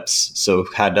Turbo Depths. So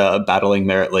had battling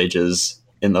Merit Lages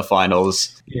in the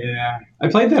finals. Yeah, I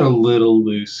played that a little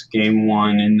loose game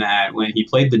 1 in that when he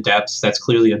played the Depths, that's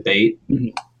clearly a bait. Mm-hmm.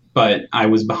 But I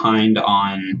was behind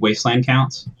on Wasteland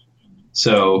counts,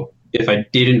 so if I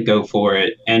didn't go for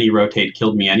it, any Rotate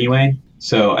killed me anyway.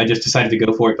 So I just decided to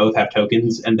go for it, both have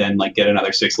tokens, and then get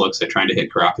another 6 looks at trying to hit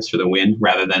Karakas for the win,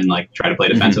 rather than try to play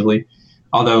defensively. Mm-hmm.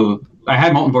 Although I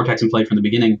had Molten Vortex in play from the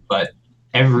beginning, but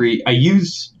I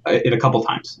used it a couple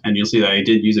times, and you'll see that I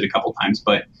did use it a couple times,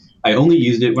 but I only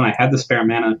used it when I had the spare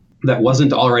mana that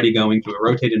wasn't already going to a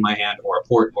Rotate in my hand, or a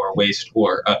Port, or a Waste,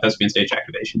 or a Thespian Stage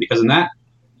activation, because in that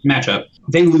matchup,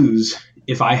 they lose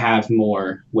if I have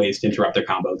more ways to interrupt their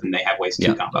combo than they have ways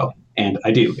to combo. And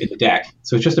I do in the deck.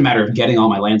 So it's just a matter of getting all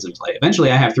my lands in play.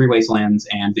 Eventually I have 3 Wastelands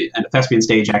and a Thespian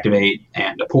Stage activate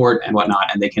and a Port and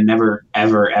whatnot, and they can never,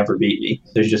 ever, ever beat me.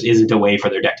 There just isn't a way for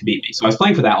their deck to beat me. So I was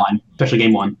playing for that line, especially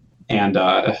game 1. And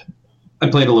I I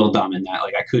played a little dumb in that.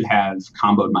 Like I could have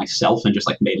comboed myself and just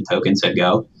like made a token, said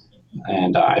go,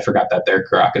 and I forgot that their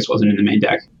Karakas wasn't in the main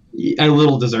deck. I a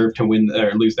little deserved to win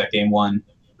or lose that game one.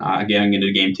 Getting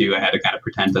into game two, I had to kind of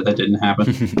pretend that didn't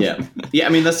happen. Yeah. I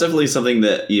mean, that's definitely something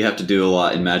that you have to do a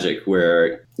lot in Magic,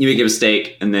 where you make a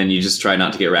mistake and then you just try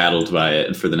not to get rattled by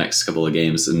it for the next couple of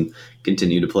games and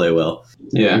continue to play well.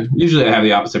 Yeah, usually I have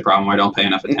the opposite problem where I don't pay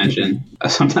enough attention.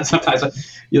 Sometimes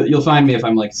you'll find me if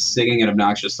I'm like singing an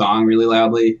obnoxious song really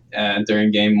loudly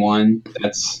during game one.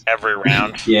 That's every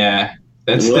round. Yeah,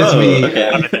 that's me. Okay.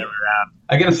 Every round.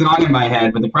 I get a song in my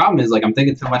head, but the problem is like I'm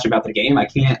thinking so much about the game, I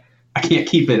can't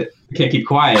keep it. I can't keep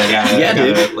quiet. I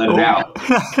gotta let it out.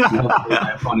 Hopefully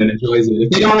my opponent enjoys it. If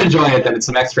they don't enjoy it, then it's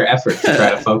some extra effort to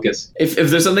try to focus. If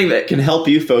there's something that can help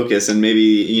you focus and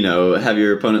maybe, have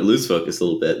your opponent lose focus a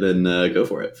little bit, then go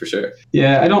for it, for sure.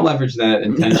 Yeah, I don't leverage that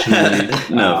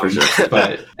intentionally. No, for sure.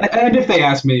 But and if they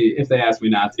ask me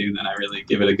not to, then I really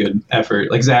give it a good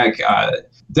effort. Like Zach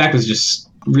was just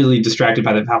really distracted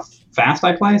by how fast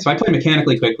I play. So I play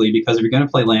mechanically quickly because if you're going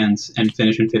to play lands and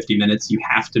finish in 50 minutes, you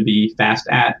have to be fast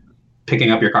at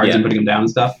picking up your cards and putting them down and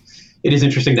stuff. It is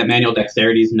interesting that manual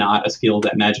dexterity is not a skill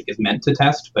that Magic is meant to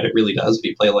test, but it really does if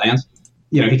you play lands.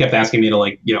 He kept asking me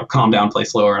to calm down, play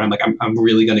slower. And I'm like, I'm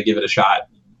really going to give it a shot.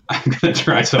 I'm going to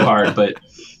try so hard, but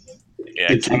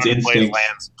it's instinct. Plays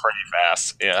lands pretty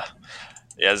fast. Yeah.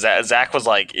 Yeah. Zach was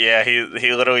like,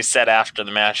 he literally said after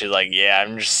the match, he's like,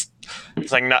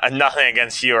 it's like nothing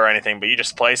against you or anything, but you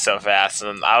just play so fast.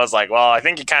 And I was like, well, I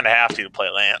think you kind of have to play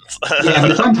lands. Yeah,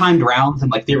 but it's untimed rounds,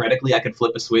 and like theoretically I could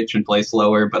flip a switch and play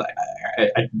slower, but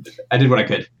I did what I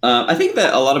could. I think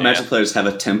that a lot of Magic players have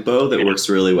a tempo that works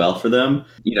really well for them.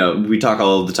 We talk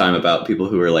all the time about people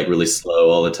who are like really slow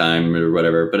all the time or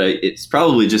whatever, but it's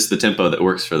probably just the tempo that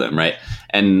works for them, right?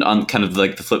 And on kind of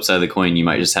like the flip side of the coin, you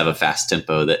might just have a fast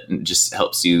tempo that just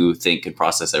helps you think and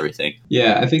process everything.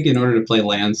 Yeah, I think in order to play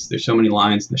lands, there's so many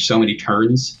lines, there's so many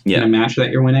turns in a match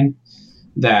that you're winning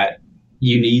that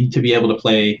you need to be able to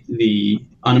play the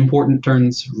unimportant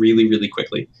turns really, really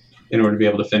quickly in order to be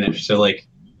able to finish. So like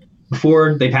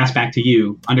before they pass back to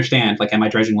you, understand like, am I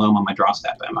dredging loam on my draw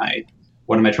step?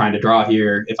 What am I trying to draw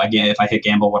here? If I hit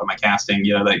gamble, what am I casting?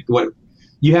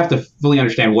 You have to fully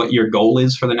understand what your goal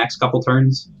is for the next couple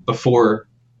turns before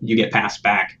you get passed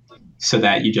back, so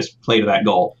that you just play to that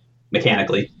goal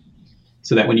mechanically.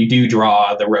 So that when you do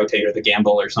draw the rotate or the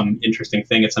gamble or some interesting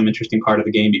thing at some interesting part of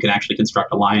the game, you can actually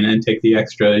construct a line and take the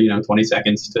extra 20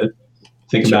 seconds to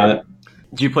think about it.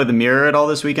 Did you play the mirror at all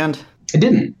this weekend? I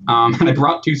didn't. And I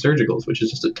brought 2 surgicals, which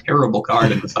is just a terrible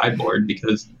card in the sideboard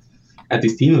because at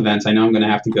these team events, I know I'm going to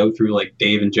have to go through like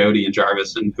Dave and Jody and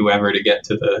Jarvis and whoever to get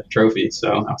to the trophy.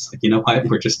 So I was like, you know what?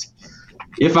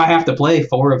 If I have to play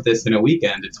 4 of this in a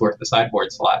weekend, it's worth the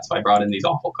sideboard slot. So I brought in these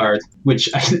awful cards, which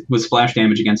was splash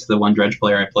damage against the one dredge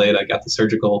player I played. I got the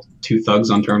surgical 2 thugs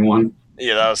on turn 1.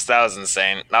 Yeah, that was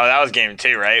insane. No, that was game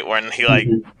 2, right? When he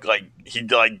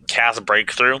he cast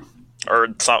breakthrough. Or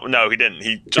some, no, he didn't.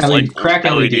 He just cracked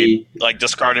LED,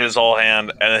 discarded his whole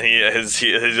hand, and then he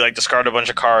discarded a bunch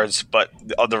of cards. But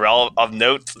of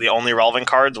note, the only relevant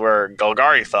cards were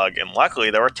Golgari Thug, and luckily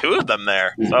there were 2 of them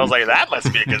there. So I was like, that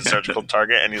must be a good surgical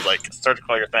target. And he's like,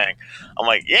 surgical your thing. I'm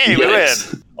like, yay, we win.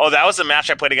 Oh, that was the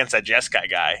match I played against that Jeskai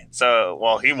guy.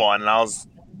 So he won, and I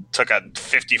took a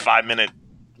 55-minute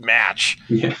match.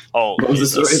 Yeah. Oh, what was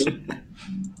the story?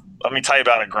 Let me tell you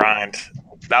about a grind.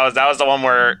 That was the one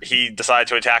where he decided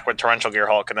to attack with Torrential Gear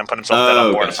Hulk and then put himself dead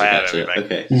on board if I had everything.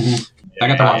 Okay. Mm-hmm. I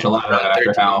got to watch a lot of that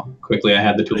after how quickly I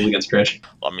had the tool against Trish.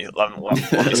 Let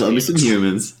me some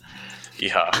humans.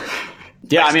 Yeah.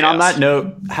 Yeah, I mean, on that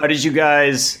note, how did you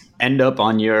guys end up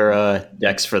on your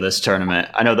decks for this tournament?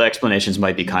 I know the explanations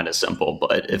might be kind of simple,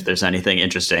 but if there's anything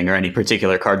interesting or any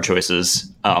particular card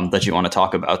choices that you want to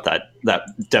talk about, that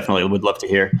definitely would love to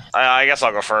hear. I guess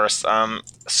I'll go first.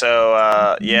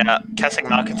 Kessing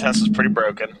Malcontents was pretty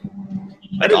broken.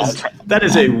 That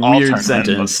is a weird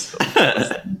sentence.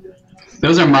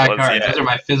 Those are my cards. Yeah. Those are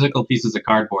my physical pieces of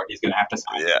cardboard he's going to have to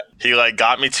sign. Yeah. He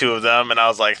got me 2 of them, and I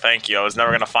was like, thank you. I was never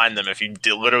going to find them if you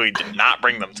literally did not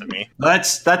bring them to me.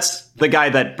 That's the guy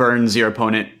that burns your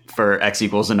opponent for X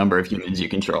equals the number of humans you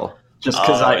control. Just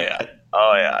because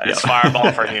It's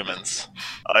Fireball for humans.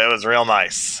 It was real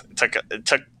nice. It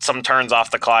took some turns off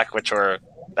the clock, which were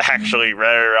actually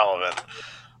very relevant.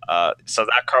 So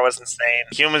that card was insane.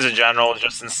 Humans in general was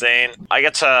just insane. I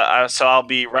get to so I'll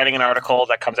be writing an article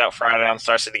that comes out Friday on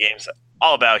Star City Games,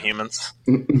 all about humans.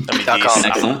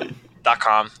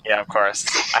 .com. Yeah, of course.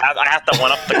 I have to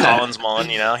one up the Collins Mullen.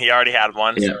 He already had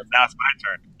one. Yeah. So now it's my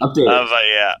turn. Updated.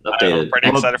 Yeah, Updated. I'm pretty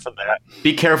excited for that.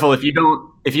 Be careful if you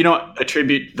don't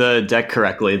attribute the deck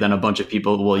correctly, then a bunch of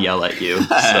people will yell at you.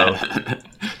 So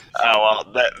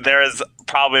There is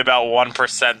probably about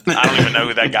 1%. I don't even know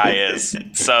who that guy is.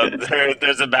 So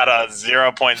there's about a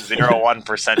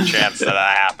 0.01% chance that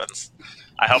happens.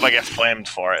 I hope I get flamed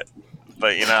for it,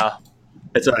 but it's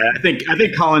all right. I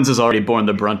think Collins has already borne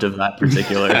the brunt of that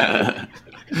particular.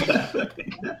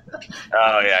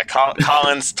 Oh yeah,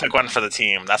 Collins took one for the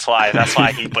team. That's why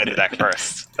he played the deck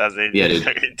first.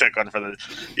 He took one for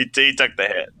he took the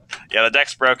hit. Yeah, the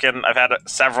deck's broken. I've had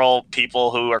several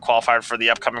people who are qualified for the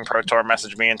upcoming Pro Tour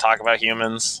message me and talk about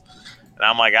humans, and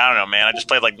I'm like, I don't know, man. I just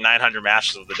played like 900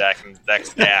 matches with the deck, and the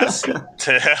deck's gas.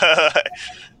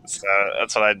 So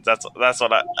that's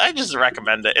what I just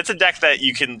recommend it. It's a deck that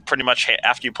you can pretty much,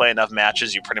 after you play enough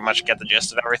matches, you pretty much get the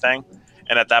gist of everything.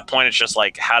 And at that point, it's just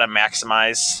like how to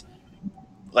maximize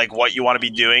like what you want to be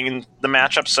doing in the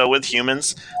matchup. So with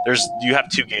humans, you have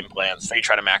two game plans that you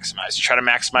try to maximize. You try to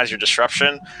maximize your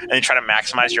disruption, and you try to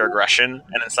maximize your aggression.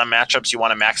 And in some matchups, you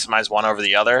want to maximize one over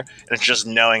the other. And it's just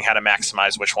knowing how to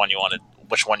maximize which one you want to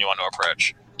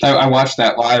approach. I watched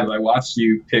that live. I watched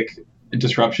you pick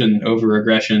disruption over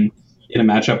aggression in a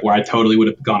matchup where I totally would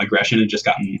have gone aggression and just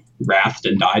gotten wrathed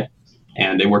and died.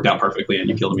 And it worked out perfectly, and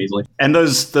you killed him easily. And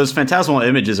those phantasmal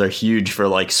images are huge for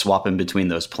like swapping between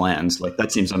those plans. Like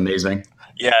that seems amazing.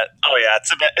 Yeah. Oh yeah.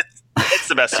 It's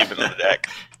the best human in the deck.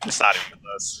 It's not even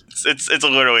close. It's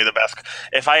literally the best.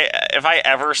 If I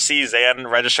ever see Zan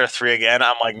register 3 again,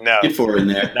 I'm like, no. Get 4 in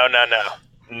there. No.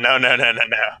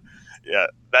 Yeah,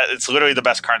 it's literally the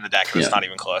best card in the deck. It's not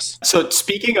even close. So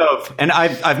speaking of, and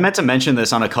I've meant to mention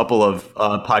this on a couple of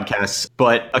podcasts,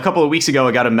 but a couple of weeks ago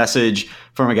I got a message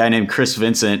from a guy named Chris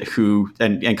Vincent who,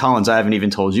 and Collins, I haven't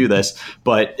even told you this,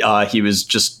 but he was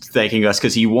just thanking us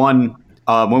because he won.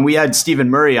 When we had Stephen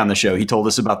Murray on the show, he told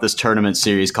us about this tournament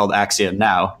series called Axia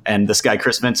Now. And this guy,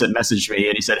 Chris Vincent, messaged me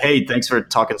and he said, hey, thanks for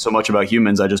talking so much about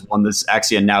humans. I just won this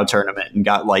Axia Now tournament and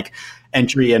got like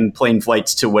entry and plane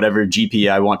flights to whatever GP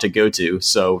I want to go to.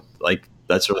 So like,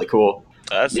 that's really cool.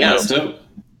 That's dope.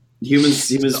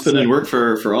 Humans put in work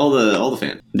for all the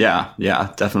fans. Yeah,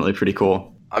 definitely pretty cool.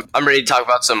 I'm ready to talk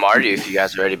about some Mardu if you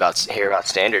guys are ready to hear about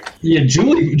Standard. Yeah,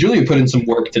 Julian put in some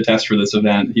work to test for this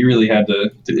event. He really had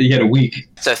a week.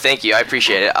 So thank you, I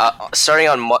appreciate it. Starting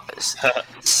on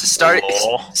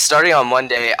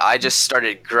Monday, I just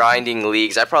started grinding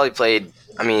leagues. I probably played,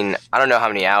 I don't know how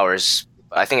many hours,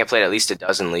 but I think I played at least a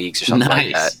dozen leagues or something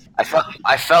like that.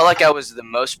 I felt like I was the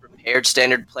most prepared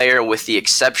Standard player with the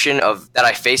exception of that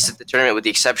I faced at the tournament, with the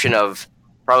exception of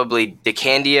probably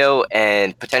DeCandio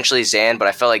and potentially Zan, but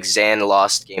I felt like Zan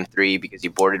lost game 3 because he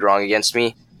boarded wrong against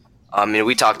me. And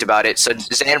we talked about it. So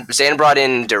Zan brought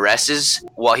in Duresses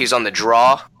while he was on the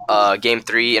draw, game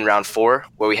 3 in round 4,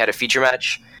 where we had a feature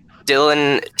match.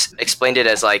 Dylan explained it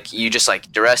as like you just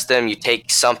like duress them, you take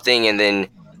something, and then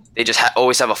they just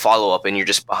always have a follow up, and you're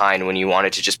just behind when you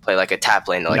wanted to just play like a tap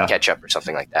lane to like catch up or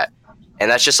something like that.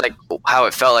 And that's just like how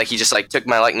it felt like. He just like took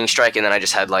my lightning strike, and then I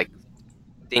just had like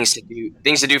things to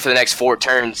do for the next 4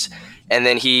 turns, and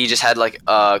then he just had like he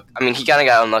kind of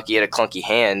got unlucky. He had a clunky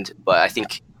hand, but I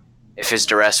think if his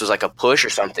duress was like a push or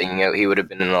something, he would have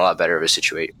been in a lot better of a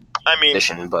situation.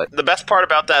 But the best part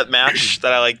about that match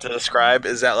that I like to describe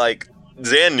is that like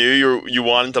Zan knew you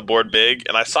wanted to board big,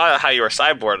 and I saw how you were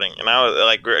sideboarding, and I was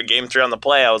like game 3 on the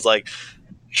play. I was like,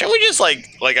 shouldn't we just like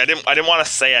I didn't want to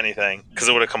say anything because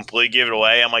it would have completely given it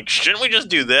away. I'm like, shouldn't we just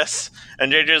do this?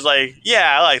 And JJ's like,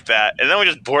 yeah, I like that. And then we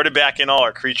just boarded back in all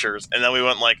our creatures, and then we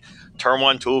went like turn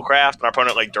 1 Toolcraft, and our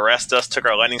opponent like duressed us, took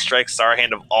our lightning strike, star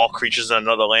hand of all creatures in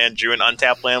another land, drew an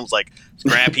untapped land, was like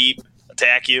scrap heap,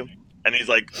 attack you. And he's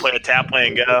like, play a tap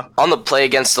lane, go. On the play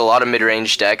against a lot of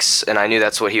mid-range decks, and I knew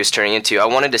that's what he was turning into, I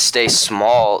wanted to stay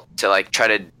small to like try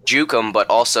to juke him, but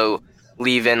also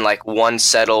leave in like 1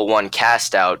 settle, 1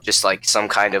 cast out, just like some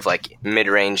kind of like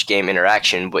mid-range game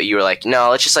interaction. But you were like, no,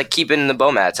 let's just like keep it in the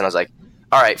bow mats. And I was like,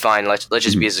 all right, fine, let's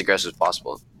just be as aggressive as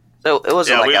possible. So it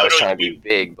wasn't like I was trying to be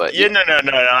big, but no,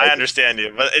 I understand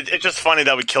you. But it's just funny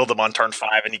that we killed him on turn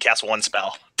 5 and he cast 1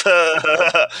 spell.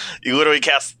 You literally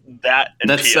cast that. And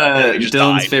that's Dylan's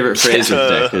died. Favorite phrase of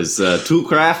the deck is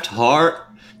Toolcraft, heart,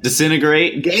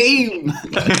 disintegrate, game.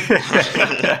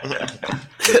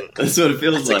 That's what it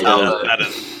feels like.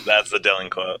 That's the Dylan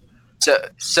quote.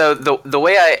 So the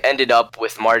way I ended up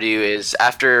with Mardu is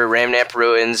after Ramnap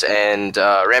Ruins and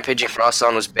Rampaging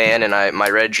Frostdawn was banned and my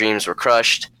red dreams were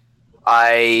crushed,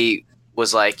 I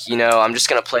was like, I'm just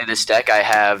going to play this deck I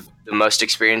have the most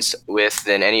experience with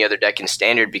than any other deck in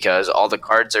Standard because all the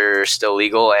cards are still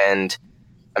legal, and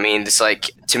it's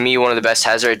like, to me, one of the best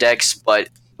Hazard decks, but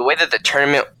the way that the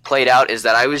tournament played out is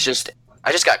that I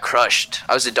just got crushed.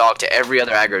 I was a dog to every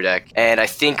other aggro deck. And I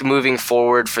think moving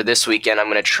forward for this weekend, I'm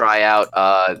going to try out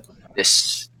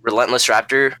this Relentless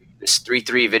Raptor, this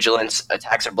 3/3 Vigilance,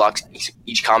 attacks or blocks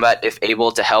each combat if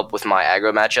able to help with my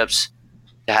aggro matchups,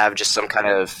 to have just some kind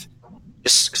of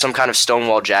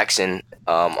Stonewall Jackson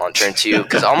on turn 2,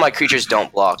 because all my creatures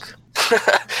don't block.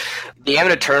 The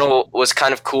Ammon Eternal was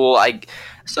kind of cool.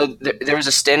 So there was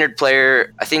a standard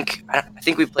player. I think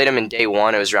we played him in day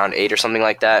 1. It was round 8 or something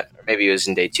like that, or maybe it was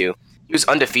in day 2. He was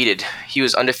undefeated. He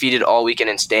was undefeated all weekend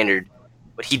in standard,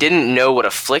 but he didn't know what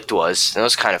Afflict was. And that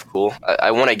was kind of cool. I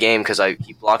won a game because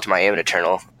he blocked my Ammon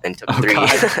Eternal and took 3.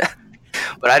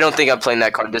 But I don't think I'm playing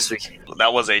that card this week.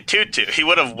 That was a 2/2. He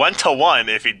would have 1-1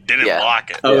 if he didn't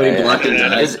block it. Oh, he blocked it.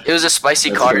 It was a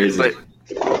spicy card, crazy.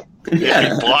 but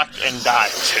Yeah, he blocked and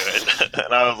died to it.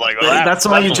 And I was like, well, that's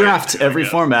why you draft every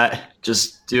format.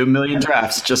 Just do a million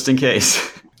drafts just in case.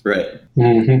 Right.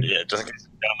 Mm-hmm. Yeah, just in case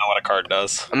you don't know what a card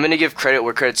does. I'm gonna give credit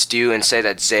where credit's due and say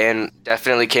that Zan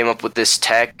definitely came up with this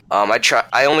tech.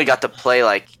 I only got to play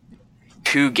like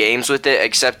 2 games with it,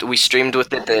 except we streamed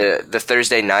with it the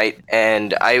Thursday night,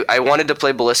 and I wanted to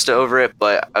play Ballista over it,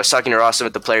 but I was talking to Rossum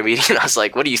at the player meeting, and I was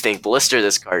like, "What do you think, Ballista or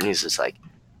this card?" And he's just like,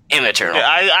 "Ammon Eternal." Yeah,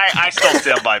 I still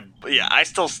stand by. Yeah, I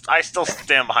still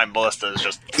stand behind Ballista as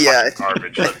just fucking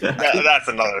garbage. But that's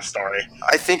another story.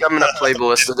 I think I'm gonna play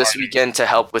Ballista this weekend to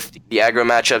help with the aggro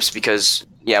matchups, because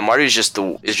Mardu is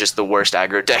just the worst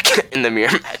aggro deck in the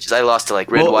mirror matches. I lost to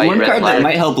like red white, one red card black. that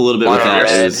might help a little bit with Mono that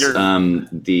red. is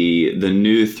the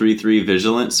new 3/3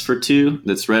 Vigilance for 2.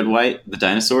 That's red white, the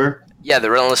dinosaur. Yeah,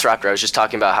 the Relentless Raptor. I was just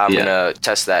talking about how I'm gonna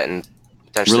test that and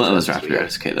potentially Relentless play this Raptor.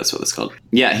 weekend. Okay, that's what it's called.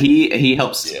 Yeah, he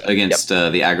helps against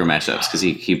the aggro matchups because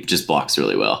he just blocks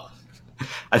really well.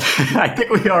 I think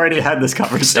we already had this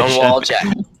conversation. Stonewall Jack.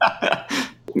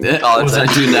 Was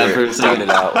I doing that for a Sounded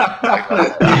second?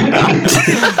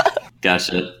 out.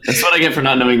 Gotcha. That's what I get for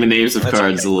not knowing the names of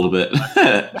cards a little bit.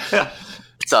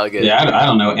 It's all good. Yeah, I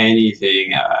don't know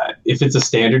anything. If it's a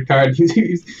standard card,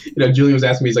 Julian was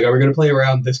asking me, he's like, "Are we going to play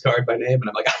around this card by name?" And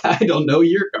I'm like, "I don't know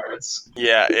your cards."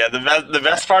 Yeah. The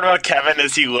best part about Kevin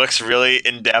is he looks really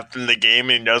in depth in the game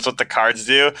and he knows what the cards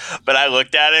do. But I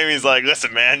looked at him, he's like,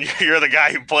 "Listen, man, you're the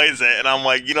guy who plays it." And I'm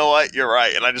like, "You know what? You're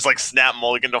right." And I just like snap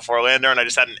mulligan to 4-lander, and I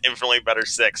just had an infinitely better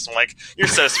 6. I'm like, "You're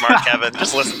so smart, Kevin.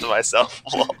 Just listen to myself."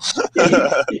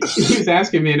 He was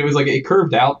asking me, and it was like it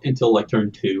curved out until like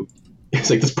turn 2. It's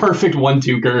like this perfect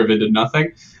 1-2 curve into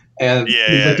nothing. And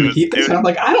he's like, "Do we keep this?" And I'm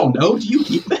like, "I don't know. Do you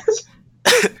keep this?"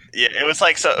 Yeah, it was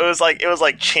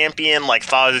like champion, like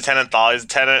thought was a tenant,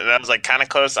 and I was like kind of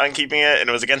close on keeping it, and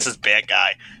it was against this bad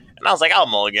guy, and I was like, I'll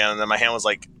mulligan, and then my hand was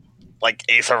like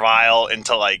Aether Vial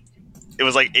into like it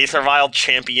was like Aether Vial,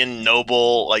 champion,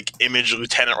 noble, like image,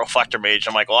 lieutenant, reflector mage.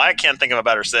 I'm like, well, I can't think of a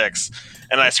better 6,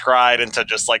 and I scryed into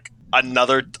just like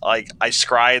another I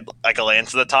scryed like a land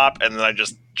to the top, and then I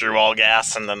just drew all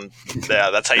gas, and then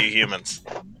that's how you humans.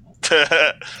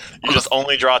 You just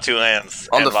only draw 2 lands.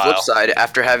 On the flip side,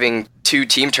 after having 2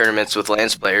 team tournaments with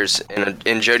Lance players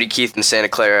in Jody Keith in Santa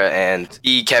Clara and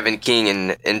Kevin King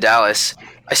in Dallas,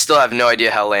 I still have no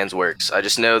idea how Lands works. I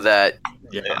just know that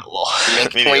well, you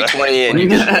make 2020 and you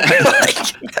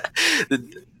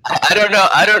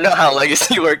I don't know how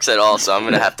Legacy works at all, so I'm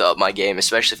gonna have to up my game,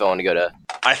 especially if I want to go to.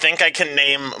 I think I can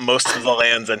name most of the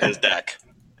lands in his deck.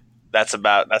 That's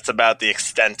about the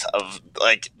extent of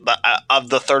of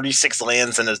the 36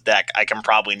 lands in his deck. I can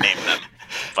probably name them,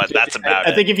 but that's about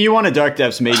it. I think if you want a Dark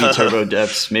Depths, maybe Turbo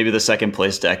Depths, maybe the second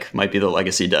place deck might be the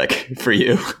Legacy deck for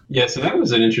you. Yeah, so that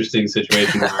was an interesting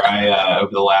situation where I,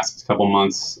 over the last couple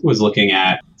months, was looking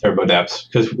at Turbo Depths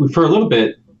because for a little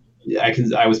bit,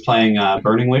 I was playing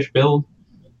Burning Wish build,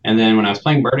 and then when I was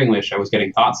playing Burning Wish, I was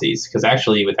getting Thoughtseize because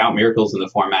actually, without Miracles in the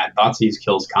format, Thoughtseize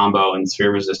kills combo and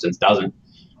Sphere Resistance doesn't.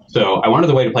 So I wanted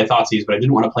the way to play Thoughtseize, but I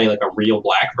didn't want to play like a real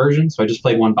black version. So I just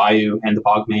played one Bayou and the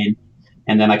Bogmane.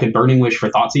 And then I could Burning Wish for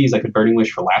Thoughtseize. I could Burning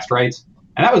Wish for Last Rites.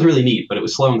 And that was really neat, but it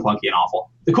was slow and clunky and awful.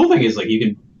 The cool thing is like you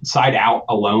can side out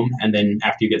a Loam, and then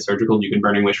after you get Surgical, you can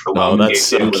Burning Wish for Loam. Oh, that's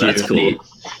so cute. That's cool. Neat.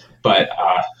 But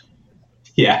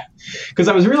yeah, because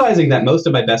I was realizing that most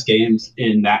of my best games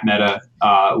in that meta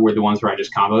were the ones where I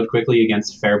just comboed quickly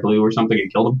against Fair Blue or something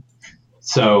and killed them.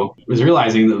 So I was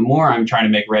realizing that the more I'm trying to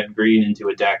make red and green into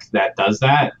a deck that does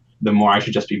that, the more I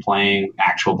should just be playing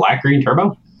actual black green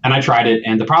turbo. And I tried it,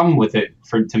 and the problem with it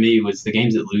to me was the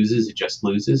games it loses, it just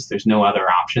loses. There's no other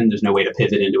option. There's no way to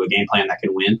pivot into a game plan that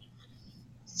can win.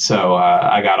 So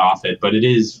I got off it, but it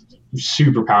is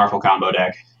super powerful combo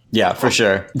deck. Yeah, for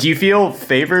sure. Do you feel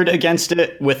favored against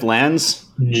it with lands?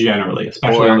 Generally,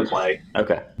 especially on the play.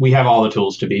 Okay. We have all the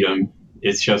tools to beat them.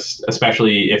 It's just,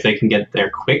 especially if they can get there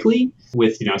quickly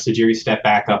with, Sajiri step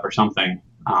back up or something,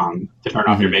 to turn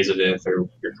off your Vasadith or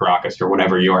your Karakas or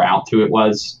whatever your out to it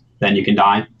was, then you can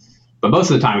die. But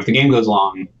most of the time, if the game goes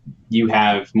long, you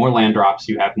have more land drops,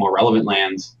 you have more relevant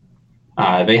lands.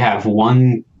 They have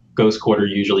one Ghost Quarter,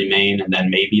 usually main, and then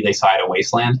maybe they side a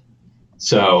Wasteland.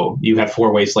 So you have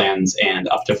 4 Wastelands and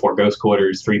up to 4 Ghost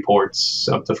Quarters, 3 ports,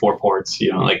 up to 4 ports.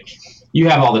 You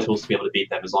have all the tools to be able to beat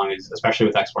them, as long as, especially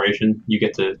with exploration, you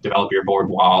get to develop your board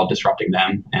while disrupting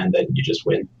them, and then you just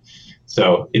win.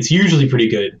 So it's usually pretty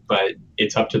good, but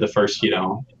it's up to the first,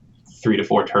 3 to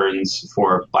 4 turns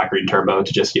for Black-Green Turbo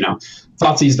to just,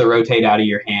 Thoughtseize the rotate out of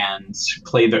your hands,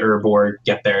 play the Urborg,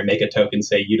 get there, make a token,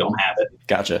 say you don't have it.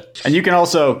 Gotcha. And you can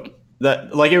also...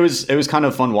 it was kind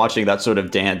of fun watching that sort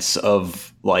of dance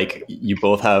of you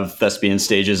both have Thespian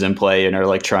stages in play and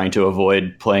are trying to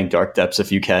avoid playing Dark Depths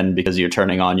if you can because you're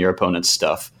turning on your opponent's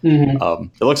stuff. Mm-hmm.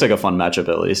 It looks like a fun matchup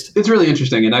at least. It's really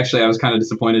interesting, and actually I was kind of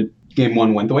disappointed game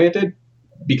 1 went the way it did,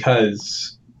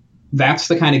 because that's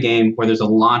the kind of game where there's a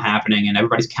lot happening and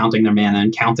everybody's counting their mana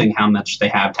and counting how much they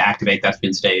have to activate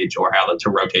Thespian stage or how to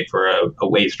rotate for a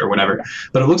waste or whatever.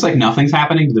 But it looks like nothing's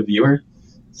happening to the viewer.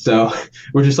 So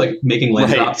we're just making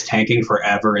land drops, tanking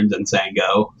forever, and then saying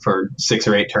go for 6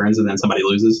 or 8 turns, and then somebody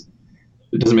loses.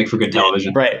 It doesn't make for good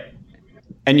television. Right.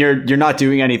 And you're not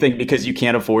doing anything because you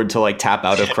can't afford to tap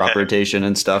out of crop rotation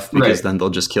and stuff, because then they'll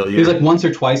just kill you. Because once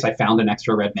or twice I found an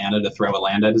extra red mana to throw a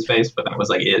land at his face, but that was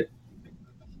it.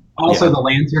 Also, the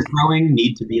lands you're throwing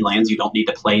need to be lands you don't need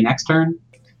to play next turn,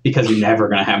 because you're never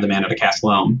going to have the mana to cast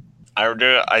Loam.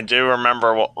 I do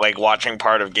remember watching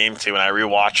part of Game 2, and I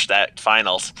rewatched that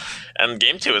finals. And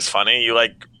Game 2 is funny. You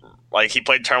he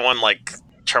played turn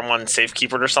 1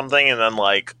 Safekeeper or something, and then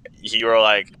you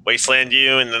were Wasteland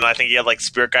you, and then I think he had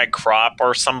Spirit Guide Crop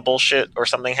or some bullshit or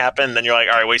something happened. And then you're all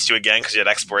right, waste you again because you had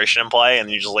Exploration in play,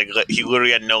 and you just he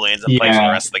literally had no lands in play for the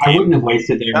rest of the game. I wouldn't have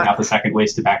wasted there without the second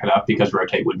waste to back it up, because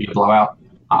rotate would be a blowout.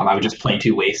 I would just play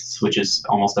 2 wastes, which is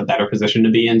almost a better position to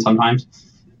be in sometimes.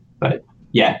 But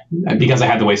yeah, because I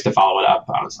had the waste to follow it up,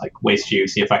 I was waste you,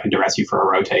 see if I can duress you for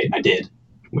a rotate, and I did.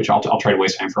 Which I'll trade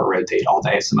Wasteland for a rotate all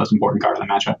day. It's the most important card of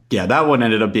the matchup. Yeah, that one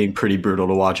ended up being pretty brutal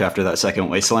to watch after that second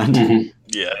Wasteland. Mm-hmm.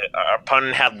 Yeah, our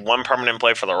opponent had 1 permanent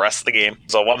play for the rest of the game.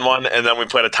 So 1-1, and then we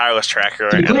played a Tireless Tracker,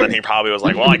 and then he probably was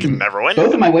well, I can never win.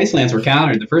 Both of my Wastelands were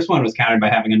countered. The first one was countered by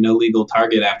having a no legal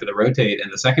target after the rotate, and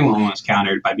the second one was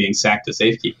countered by being sacked to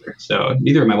Safekeeper. So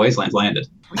neither of my Wastelands landed.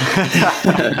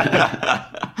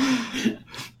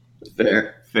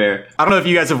 Fair. I don't know if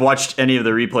you guys have watched any of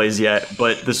the replays yet,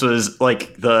 but this was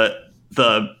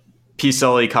the P.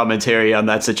 Sully commentary on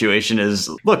that situation is,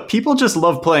 look, people just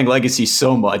love playing Legacy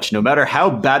so much. No matter how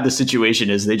bad the situation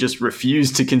is, they just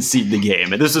refuse to concede the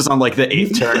game. And this is on the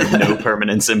 8th turn of no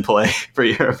permanence in play for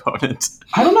your opponent.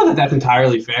 I don't know that that's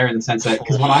entirely fair, in the sense that,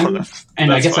 because when I'm,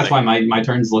 and I guess that's why my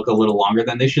turns look a little longer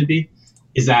than they should be,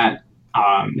 is that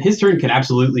his turn can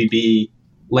absolutely be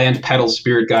land, pedal,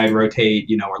 Spirit Guide, rotate,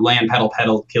 or land,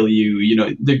 pedal, kill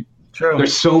you.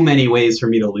 There's so many ways for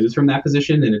me to lose from that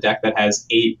position in a deck that has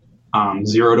 8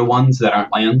 0-1s that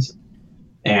aren't lands,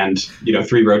 and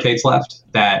 3 rotates left.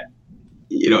 That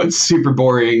it's super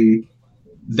boring.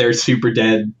 They're super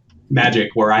dead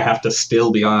Magic, where I have to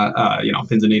still be on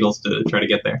pins and needles to try to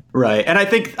get there. Right, and I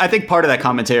think part of that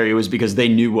commentary was because they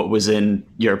knew what was in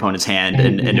your opponent's hand,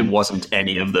 and it wasn't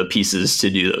any of the pieces to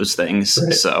do those things.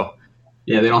 Right. So.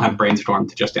 Yeah, they don't have Brainstorm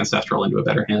to just Ancestral into a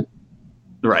better hand.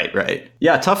 Right.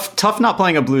 Yeah, tough not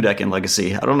playing a blue deck in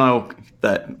Legacy. I don't know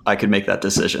that I could make that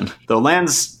decision. The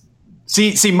lands...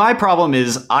 See, my problem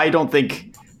is I don't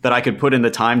think that I could put in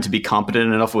the time to be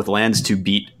competent enough with lands to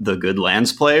beat the good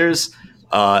lands players,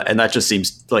 and that just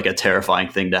seems like a terrifying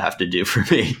thing to have to do for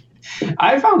me.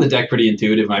 I found the deck pretty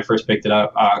intuitive when I first picked it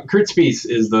up. Kurt Spies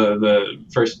is the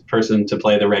first person to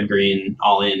play the red-green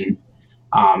all-in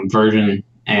version.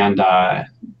 And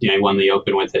he won the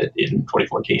Open with it in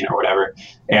 2014 or whatever.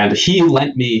 And he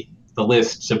lent me the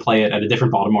list to play it at a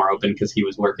different Baltimore Open because he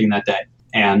was working that day.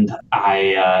 And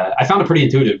I found it pretty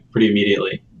intuitive pretty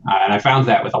immediately. And I found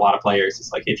that with a lot of players.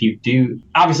 It's if you do...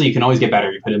 Obviously, you can always get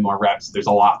better. You put in more reps. There's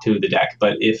a lot to the deck.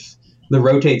 But if the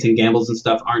rotates and gambles and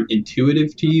stuff aren't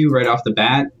intuitive to you right off the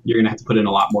bat, you're going to have to put in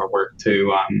a lot more work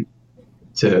to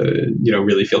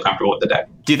really feel comfortable with the deck.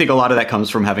 Do you think a lot of that comes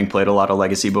from having played a lot of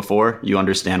Legacy before? You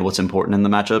understand what's important in the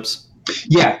matchups?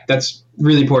 Yeah, that's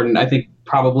really important. I think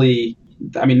probably,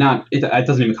 it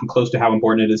doesn't even come close to how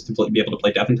important it is to be able to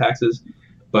play Death and Taxes.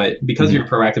 But because you're a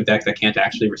proactive deck that can't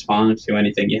actually respond to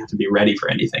anything, you have to be ready for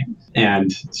anything.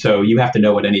 And so you have to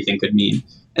know what anything could mean.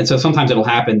 And so sometimes it'll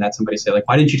happen that somebody say like,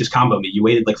 why didn't you just combo me? You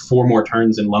waited like 4 more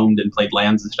turns and loamed and played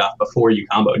lands and stuff before you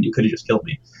comboed, and you could have just killed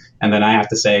me. And then I have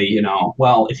to say,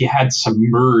 well, if you had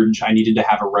Submerge, I needed to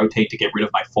have a rotate to get rid of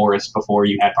my forest before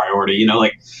you had priority.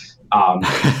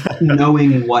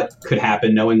 Knowing what could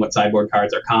happen, knowing what sideboard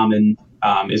cards are common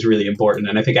is really important.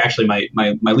 And I think actually my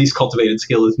least cultivated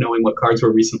skill is knowing what cards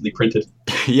were recently printed.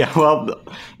 Yeah, well,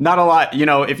 not a lot.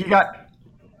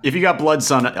 If you got Blood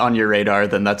Sun on your radar,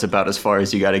 then that's about as far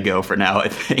as you got to go for now, I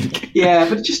think. Yeah,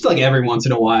 but just like every once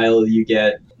in a while, you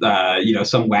get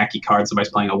some wacky card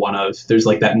somebody's playing a one of. There's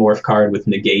like that morph card with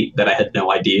negate that I had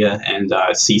no idea, and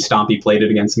Sea Stompy played it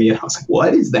against me, and I was like,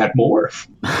 "What is that morph?"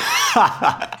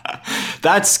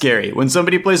 That's scary when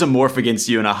somebody plays a morph against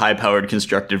you in a high-powered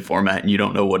constructed format, and you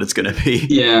don't know what it's going to be.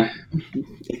 Yeah,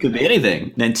 it could be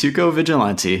anything. Nantuko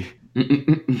Vigilante.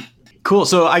 Cool.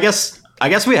 So I guess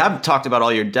we have talked about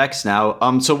all your decks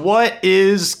now. So what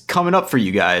is coming up for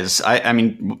you guys? I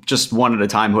mean, just one at a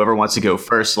time, whoever wants to go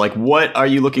first. Like, what are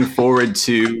you looking forward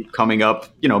to coming up,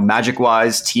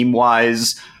 Magic-wise,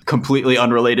 team-wise, completely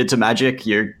unrelated to Magic?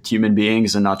 You're human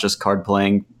beings and not just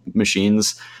card-playing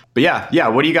machines. But yeah,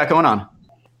 what do you got going on?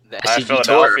 The SCG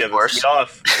Tour, of course. We all have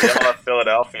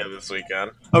Philadelphia this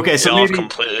weekend. Okay, so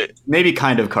maybe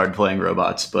kind of card-playing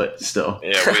robots, but still.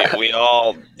 Yeah, we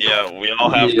all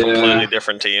have completely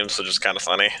different teams, so just kind of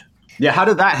funny. Yeah, how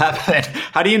did that happen?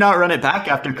 How do you not run it back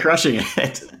after crushing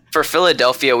it? For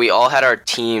Philadelphia, we all had our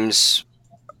teams.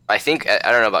 I think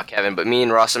I don't know about Kevin, but me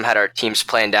and Rossum had our teams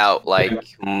planned out like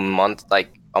a month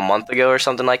ago or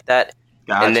something like that.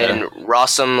 Gotcha. And then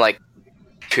Rossum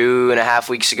 2.5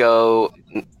 weeks ago,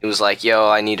 it was like, yo,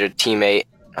 I need a teammate.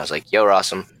 I was like, yo,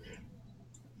 Rossum,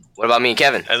 what about me and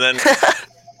Kevin? And then,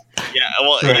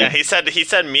 he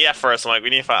said me at first. I'm like, we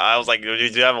need to find. I was like, do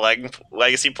you have a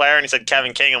legacy player? And he said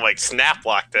Kevin King. I'm like, snap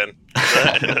locked in.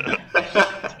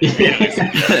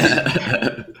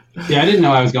 Yeah, I didn't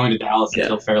know I was going to Dallas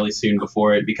until fairly soon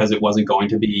before it because it wasn't going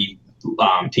to be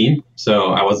team.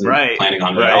 So I wasn't planning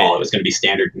on it at all. It was going to be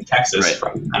standard in Texas,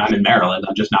 and I'm in Maryland.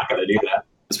 I'm just not going to do that.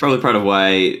 That's probably part of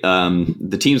why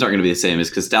the teams aren't going to be the same, is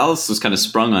because Dallas was kind of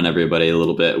sprung on everybody a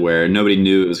little bit, where nobody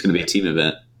knew it was going to be a team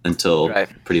event until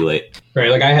pretty late.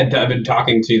 Right, like I've been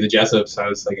talking to the Jessups. I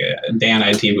was like, Dan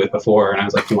I teamed with before, and I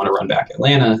was like, do you want to run back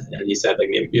Atlanta? And he said,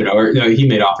 he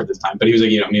made offer this time, but he was like,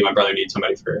 me and my brother need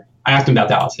somebody for. I asked him about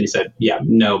Dallas, and he said,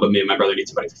 no, but me and my brother need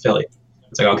somebody for Philly.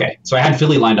 It's like, okay, so I had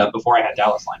Philly lined up before I had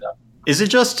Dallas lined up. Is it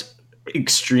just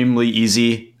extremely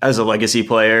easy as a legacy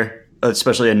player,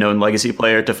 especially a known legacy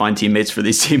player, to find teammates for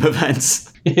these team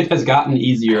events? It has gotten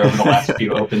easier over the last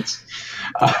few opens.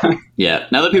 Yeah,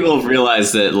 now that people have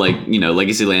realized that,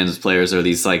 Legacy Lands players are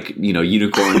these,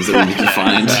 unicorns that we need to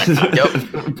find.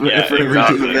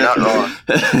 You're not wrong.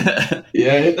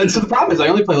 Yeah, and so the problem is I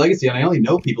only play Legacy, and I only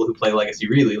know people who play Legacy,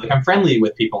 really. Like, I'm friendly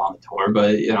with people on the tour,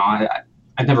 but,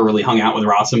 I've never really hung out with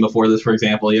Rossum before this, for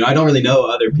example. I don't really know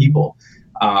other people.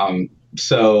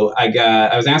 So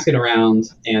I was asking around,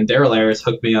 and Daryl Harris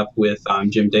hooked me up with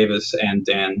Jim Davis and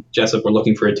Dan Jessup. We're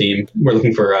looking for a team. We're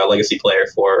looking for a legacy player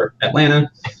for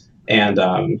Atlanta. And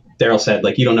Daryl said,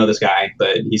 you don't know this guy,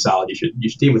 but he's solid. You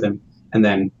should team with him. And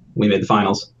then we made the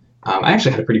finals. I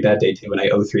actually had a pretty bad day too, and I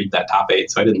 0-3'd that top 8,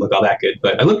 so I didn't look all that good,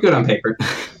 but I looked good on paper.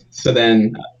 So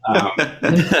then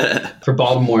for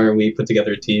Baltimore, we put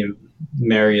together a team.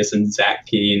 Marius and Zach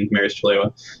P. and Marius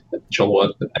Chalua.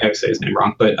 I always say his name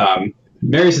wrong, but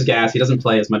Marius is gas. He doesn't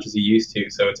play as much as he used to,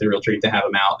 so it's a real treat to have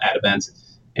him out at events.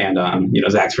 And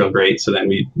Zach's real great. So then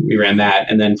we ran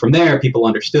that, and then from there, people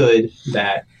understood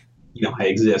that I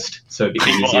exist. So it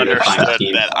became easier to find a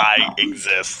team. That I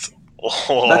exist.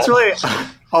 That's really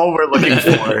all we're looking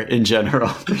for in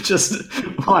general. We just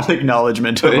want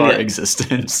acknowledgement of our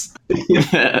existence. We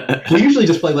usually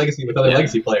just play Legacy with other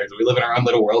Legacy players. We live in our own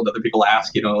little world. Other people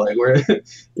ask, where,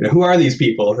 who are these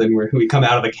people? And we come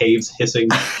out of the caves hissing.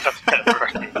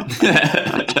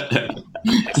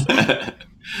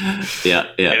 Yeah.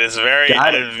 It is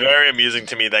very amusing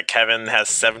to me that Kevin has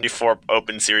 74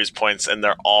 Open Series points, and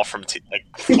they're all from 4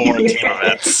 team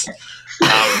events.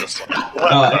 I was just like,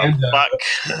 what the fuck?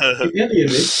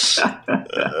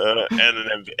 And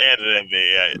an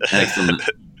NBA. Excellent.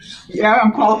 Yeah,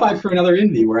 I'm qualified for another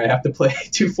Indy where I have to play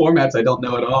 2 formats I don't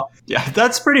know at all. Yeah,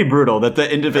 that's pretty brutal that the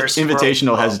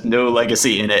Invitational has no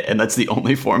legacy in it, and that's the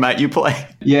only format you play.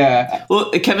 Yeah. Well,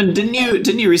 Kevin, didn't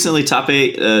you recently top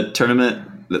 8 a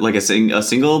tournament, like a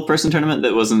single person tournament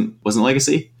that wasn't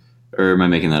legacy? Or am I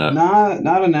making that up?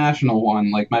 Not a national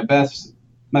one. Like my best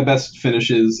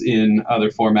finishes in other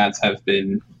formats have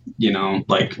been,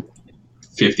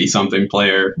 50-something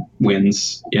player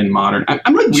wins in Modern.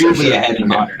 I'm weirdly ahead in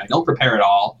Modern. I don't prepare at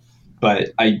all.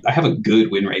 but I have a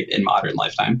good win rate in Modern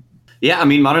Lifetime. Yeah, I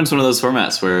mean, Modern's one of those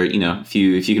formats where, if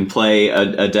you can play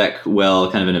a deck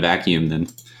well, kind of in a vacuum, then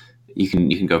you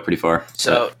can go pretty far.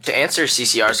 So to answer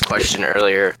CCR's question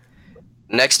earlier,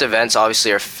 next events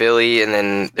obviously are Philly, and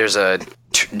then there's a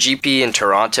GP in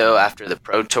Toronto after the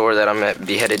Pro Tour that I'm going to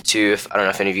be headed to. I don't know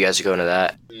if any of you guys are going to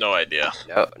that. No idea.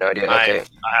 No idea. Okay.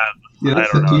 I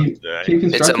don't know.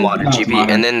 It's a Modern GP. Modern.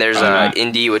 And then there's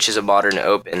Indy, which is a Modern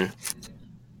Open.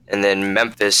 And then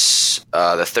Memphis,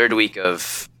 the third week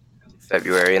of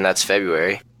February, and that's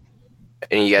February.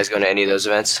 Any of you guys going to any of those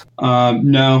events?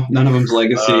 No, none of them's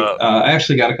Legacy. I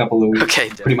actually got a couple of weeks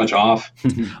pretty much off.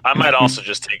 I might also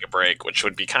just take a break, which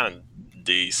would be kind of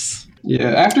decent.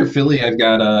 Yeah, after Philly, I've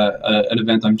got an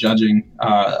event I'm judging,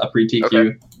 a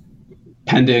pre-TQ,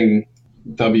 pending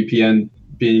WPN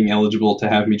being eligible to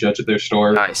have me judge at their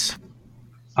store. Nice.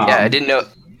 I didn't know.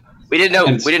 We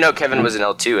didn't know Kevin was an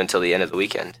L2 until the end of the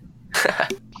weekend.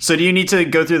 So do you need to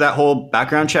go through that whole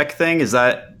background check thing? Is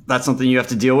that's something you have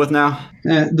to deal with now?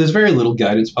 There's very little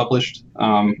guidance published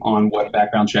on what a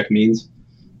background check means.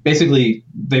 Basically,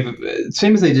 they've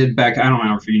same as they did back. I don't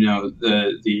know if you know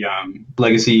the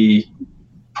Legacy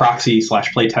proxy /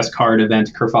 playtest card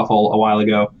event kerfuffle a while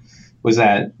ago. Was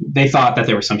that they thought that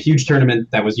there was some huge tournament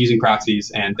that was using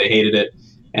proxies and they hated it.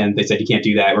 And they said, you can't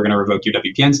do that. We're going to revoke your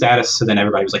WPN status. So then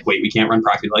everybody was like, wait, we can't run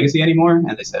Proxy Legacy anymore?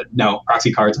 And they said, no,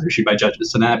 proxy cards are issued by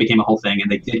judges. So then that became a whole thing. And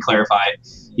they did clarify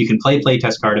you can play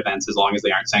playtest card events as long as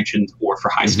they aren't sanctioned or for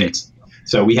high stakes.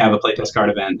 So we have a playtest card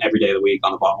event every day of the week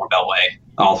on the Baltimore Beltway,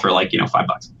 all for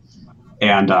 $5.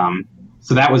 And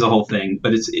so that was a whole thing.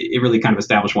 But it really kind of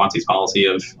established WotC's policy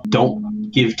of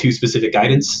don't give too specific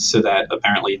guidance so that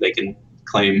apparently they can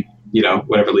claim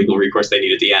whatever legal recourse they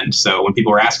need at the end. So when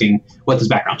people were asking, what does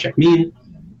background check mean?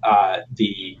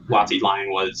 The WotC line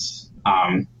was,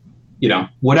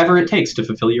 whatever it takes to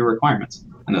fulfill your requirements.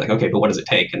 And they're like, okay, but what does it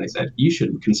take? And they said, you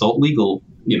should consult legal,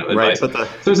 advice. Right,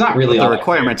 so it's not really the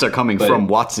requirements are coming from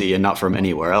WotC and not from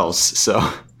anywhere else. So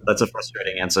that's a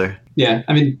frustrating answer. Yeah,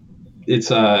 I mean,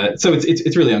 it's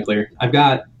really unclear. I've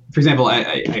got, for example,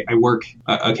 I work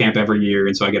a camp every year,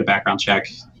 and so I get a background check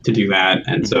to do that.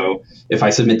 And so if I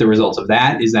submit the results of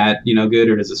that, is that, good,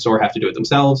 or does the store have to do it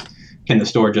themselves? Can the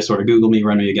store just sort of Google me,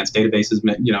 run me against databases,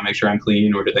 make sure I'm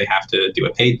clean, or do they have to do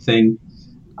a paid thing?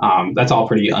 That's all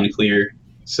pretty unclear.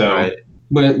 So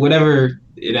whatever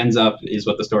it ends up is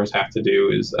what the stores have to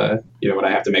do is, what I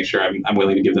have to make sure I'm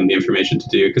willing to give them the information to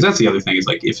do. Because that's the other thing is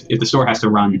like, if the store has to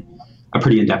run a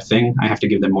pretty in-depth thing, I have to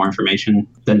give them more information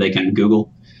than they can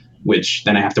Google, which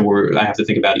then I have to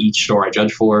think about each store I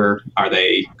judge for. Are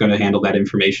they going to handle that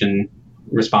information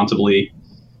responsibly?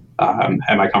 Am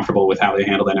I comfortable with how they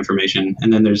handle that information?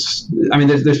 And then there's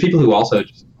people who also,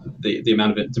 the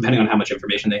amount of it, depending on how much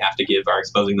information they have to give, are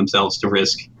exposing themselves to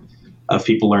risk of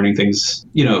people learning things,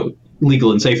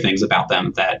 legal and safe things about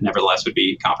them that nevertheless would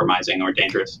be compromising or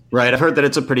dangerous. Right. I've heard that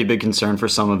it's a pretty big concern for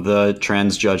some of the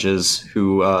trans judges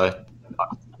who,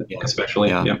 especially,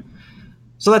 yeah.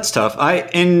 So that's tough. I'm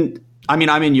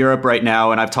in Europe right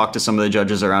now, and I've talked to some of the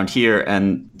judges around here,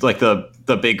 and like the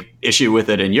big issue with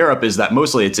it in Europe is that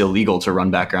mostly it's illegal to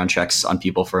run background checks on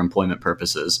people for employment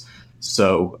purposes.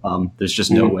 So there's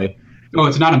just no way. Oh,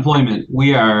 it's not employment.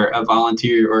 We are a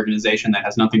volunteer organization that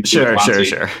has nothing to do with WotC.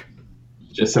 Sure.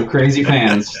 Just some crazy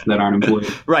fans that aren't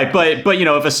employed. Right, but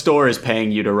if a store is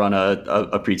paying you to run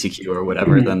a pre-TQ or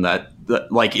whatever, then that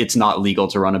it's not legal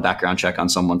to run a background check on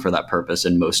someone for that purpose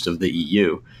in most of the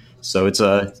EU. So it's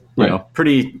a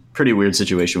pretty weird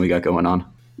situation we got going on.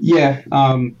 Yeah,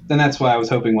 and that's why I was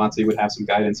hoping WotC would have some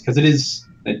guidance, because it is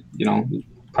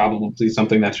probably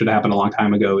something that should happen a long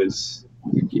time ago. Is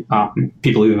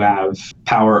people who have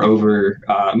power over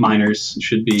minors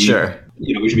should be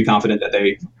we should be confident that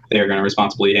they are going to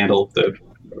responsibly handle the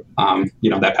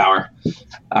that power.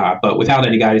 But without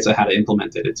any guidance on how to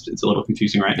implement it, it's a little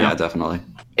confusing right now. Yeah, definitely.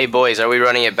 Hey boys, are we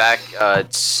running it back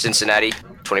Cincinnati,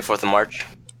 24th of March?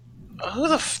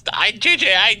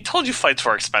 JJ, I told you flights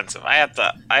were expensive. I have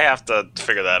to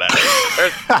figure that out.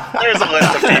 There's a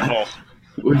list of people.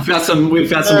 We've got some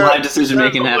live decision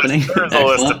making happening. There's a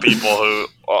list of people who.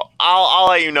 Well, I'll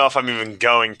let you know if I'm even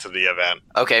going to the event.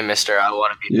 Okay, Mister. I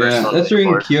want to be. Yeah, that's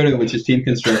during Kyoto, which is team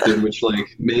constructed. Which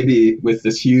maybe with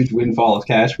this huge windfall of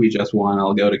cash we just won,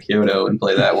 I'll go to Kyoto and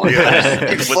play that one.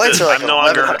 Flights are like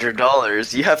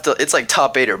 $1,100. You have to. It's like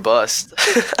top 8 or bust.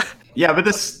 Yeah, but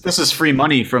this is free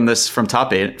money from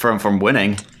top 8 from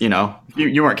winning.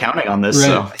 You weren't counting on this,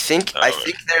 so I think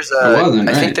there's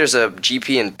a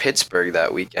GP in Pittsburgh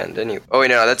that weekend. Anyway, oh wait,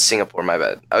 no, that's Singapore. My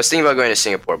bad. I was thinking about going to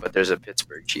Singapore, but there's a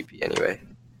Pittsburgh GP anyway.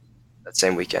 That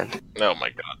same weekend. Oh my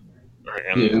god,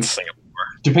 in Singapore.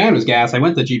 Japan was gas. I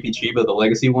went to GP Chiba, the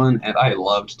Legacy one, and I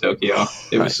loved Tokyo.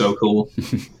 It was so cool.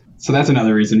 So that's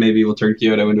another reason maybe we'll turn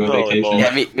Kyoto into a vacation.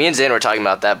 Yeah, me and Zane were talking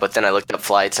about that, but then I looked up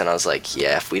flights and I was like,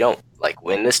 yeah, if we don't like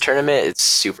win this tournament, it's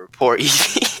super poor EV.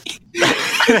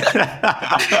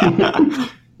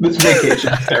 This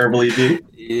vacation is terrible EV.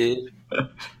 Yeah.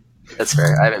 That's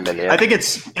fair. I haven't been yet. I think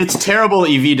it's terrible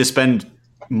EV to spend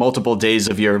multiple days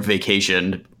of your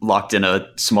vacation locked in a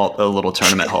little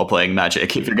tournament hall playing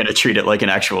Magic if you're going to treat it like an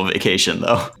actual vacation,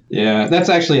 though. Yeah, that's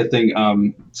actually a thing.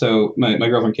 So my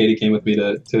girlfriend Katie came with me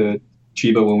to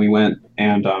Chiba when we went,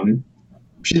 and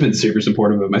she's been super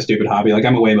supportive of my stupid hobby. Like,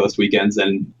 I'm away most weekends,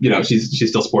 and she's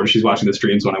still supportive. She's watching the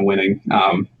streams when I'm winning,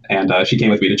 and she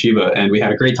came with me to Chiba, and we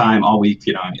had a great time all week.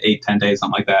 8-10 days,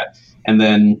 something like that. And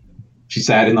then she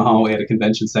sat in the hallway at a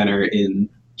convention center in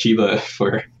Chiba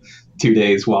for 2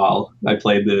 days while I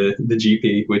played the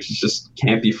GP, which just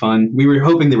can't be fun. We were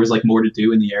hoping there was like more to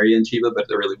do in the area in Chiba, but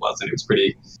there really wasn't. It was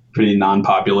pretty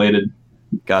non-populated.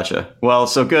 Gotcha. Well,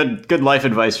 so good life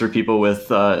advice for people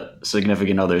with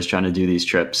significant others trying to do these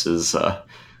trips is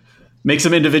make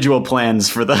some individual plans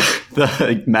for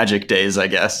the Magic days, I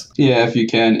guess. Yeah, if you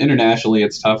can. Internationally,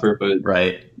 it's tougher, but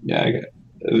right. Yeah,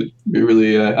 it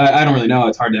really. I don't really know.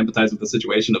 It's hard to empathize with the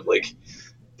situation of like,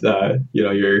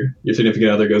 your significant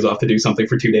other goes off to do something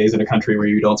for 2 days in a country where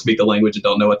you don't speak the language and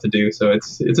don't know what to do. So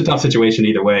it's a tough situation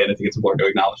either way, and I think it's important to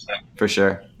acknowledge that. For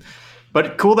sure.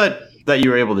 But cool that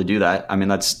you were able to do that. I mean,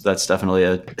 that's definitely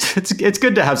it's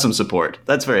good to have some support.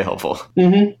 That's very helpful.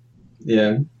 Mm-hmm.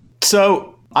 Yeah.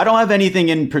 So I don't have anything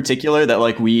in particular that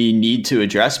like we need to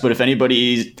address, but if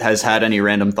anybody has had any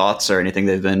random thoughts or anything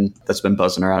that's been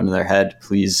buzzing around in their head,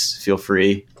 please feel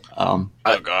free. Oh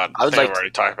God,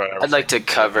 I'd like to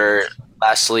cover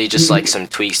lastly just like some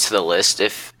tweaks to the list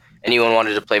if anyone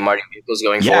wanted to play Marty Vehicles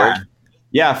going forward.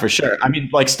 Yeah, for sure. I mean,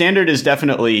 like standard is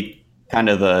definitely kind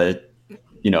of the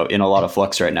in a lot of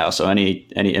flux right now. So any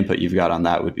input you've got on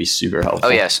that would be super helpful.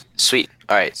 Oh yes, sweet.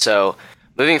 All right, so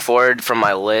moving forward from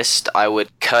my list, I would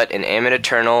cut an Ammon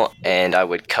Eternal and I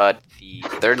would cut the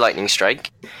third Lightning Strike.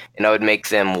 And I would make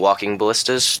them walking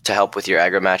ballistas to help with your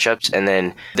aggro matchups. And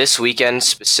then this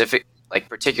weekend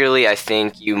particularly, I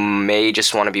think you may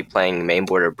just want to be playing main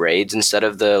border Braids instead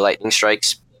of the Lightning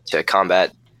Strikes to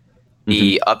combat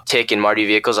the uptick in Marty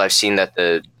Vehicles. I've seen that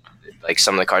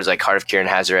some of the cards like Heart of Kiran,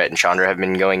 Hazaret, and Chandra have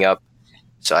been going up.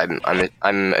 So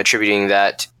I'm attributing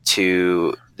that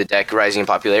to the deck rising in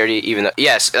popularity, even though,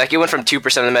 yes, like it went from 2%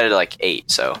 of the meta to like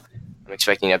 8, so I'm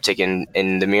expecting an uptick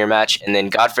in the mirror match. And then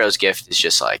Godfrey's Gift is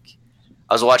just like,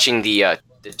 I was watching the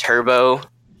Turbo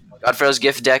Godfrey's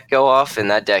Gift deck go off,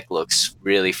 and that deck looks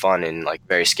really fun and like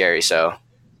very scary. So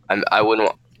I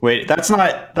wouldn't. Wait, that's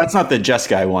not the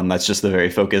Jeskai one. That's just the very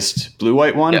focused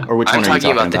blue-white one, yeah, or which one are you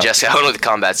talking about? I'm talking about the Jeskai one with the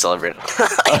Combat Celebrant.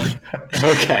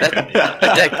 Okay,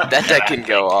 that deck can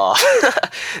go off.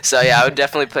 So yeah, I would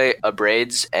definitely play a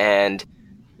Braids, and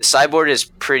the sideboard is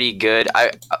pretty good.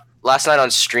 Last night on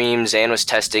stream, Zan was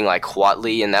testing like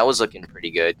Huatli, and that was looking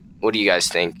pretty good. What do you guys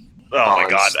think? Oh my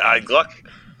God, look.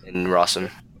 And Rossum,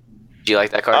 do you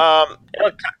like that card? It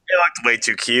looked way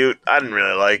too cute. I didn't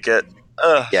really like it.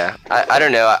 Yeah, I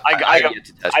don't know. I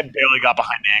barely got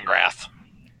behind Angrath.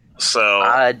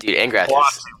 So, dude,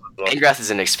 Angrath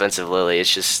is an expensive lily.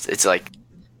 It's like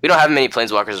we don't have many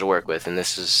planeswalkers to work with, and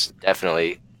this is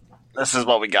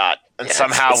what we got. And yeah,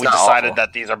 somehow it's we decided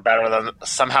that these are better than.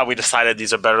 Somehow we decided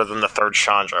these are better than the third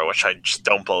Chandra, which I just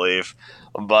don't believe.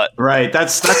 But right,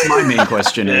 that's my main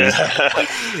question is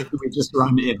do we just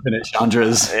run infinite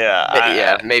Chandras?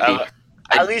 Yeah, maybe.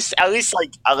 At least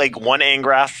like one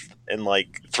Angrath and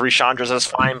like 3 Chandras is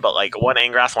fine, but like 1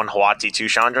 Angrath, 1 Hawati, 2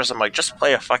 Chandras, I'm like, just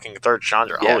play a fucking third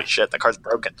Chandra. Yeah. Holy shit, that card's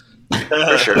broken.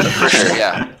 For sure,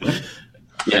 yeah.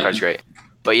 That card's great.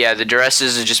 But yeah, the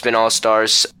Duresses have just been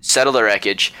all-stars. Settle the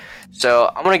Wreckage.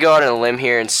 So I'm going to go out on a limb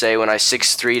here and say when I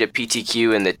 6-3 to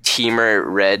PTQ in the Teamer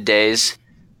Red days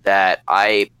that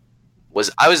I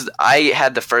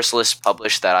had the first list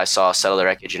published that I saw Settle the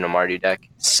Wreckage in a Mardu deck.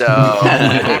 So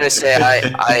I'm going to say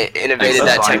I innovated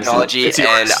that technology,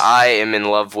 and I am in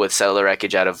love with Settle the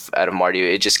Wreckage out of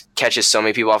Mardu. It just catches so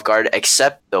many people off guard,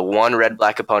 except the one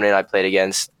red-black opponent I played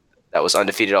against that was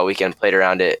undefeated all weekend, played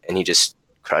around it, and he just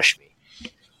crushed me.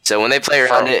 So when they play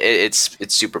around it's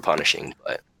super punishing.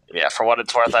 But yeah, for what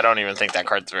it's worth, I don't even think that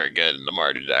card's very good in the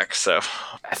Mardu deck. So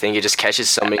I think it just catches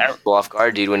so many people off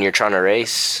guard, dude, when you're trying to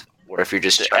race. Or if you're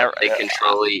just trying to play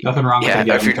control. Nothing wrong with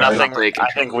if you're nothing, I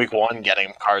think week 1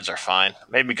 getting cards are fine.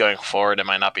 Maybe going forward it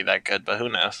might not be that good, but who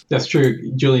knows? That's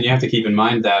true, Julian. You have to keep in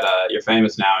mind that you're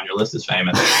famous now and your list is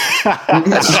famous.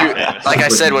 That's true. Like I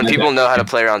said, when people know how to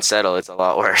play around Settle, it's a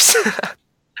lot worse.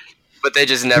 but they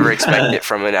just never expect it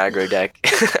from an aggro deck.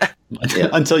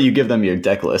 Until you give them your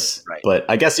deck list. Right. But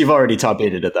I guess you've already top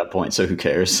 8'd at that point, so who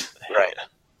cares? Right.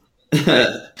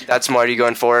 That's Marty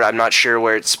going forward. I'm not sure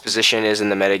where its position is in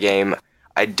the metagame.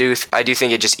 I do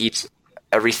think it just eats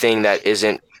everything that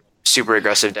isn't super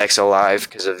aggressive decks alive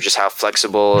because of just how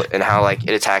flexible and how like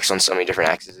it attacks on so many different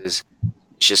axes. It's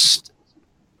just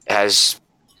it has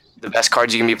the best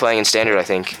cards you can be playing in Standard, I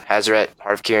think. Hazoret,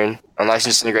 Heart of Kirin,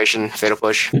 Unlicensed Integration, Fatal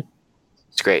Push.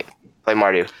 It's great. Play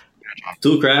Mardu.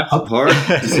 Toolcraft, Heart,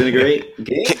 Disintegrate,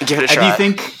 game. Give it a And shot.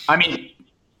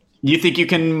 do you think you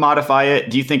can modify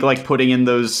it? Do you think like putting in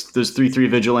those 3/3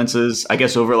 vigilances, I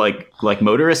guess over like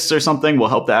motorists or something, will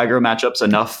help the aggro matchups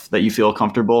enough that you feel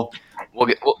comfortable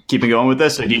keeping going with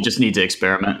this, or do you just need to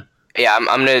experiment? Yeah,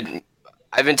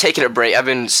 I've been taking a break. I've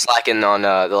been slacking on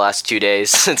the last 2 days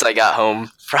since I got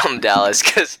home from Dallas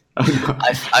because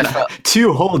I felt,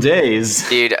 2 whole days.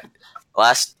 dude,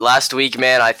 last week,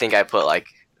 man, I think I put like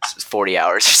 40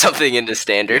 hours or something into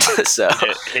Standard. So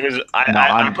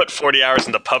I put 40 hours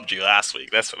into PUBG last week.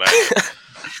 That's what I did.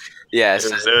 yes,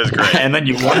 It was great. And then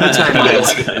you won the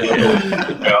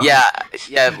tournament.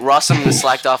 yeah. Rossum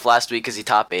slacked off last week because he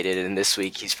top 8'd, and this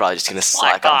week he's probably just gonna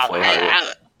slack off way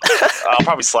harder. I'll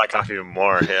probably slack off even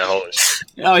more. Yeah, holy shit.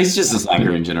 No, he's just a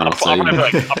slacker in general. I'll So, you know.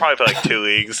 probably play like 2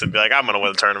 leagues and be like, I'm gonna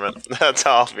win the tournament. That's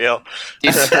how I'll feel.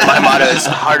 Dude, my motto is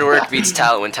hard work beats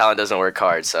talent when talent doesn't work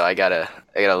hard. So I gotta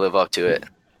live up to it.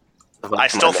 I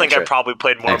still think I mantra. probably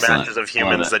played more Excellent. matches of Love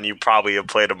humans it. than you probably have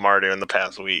played of Mardu in the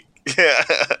past week. Yeah.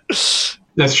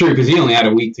 That's true because he only had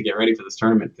a week to get ready for this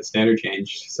tournament because Standard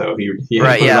changed. So he had to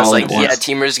Right, put it yeah, I was all in like, at once.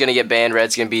 Teamer's gonna get banned,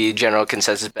 Red's gonna be general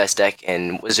consensus best deck,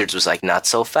 and Wizards was like, not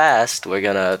so fast. We're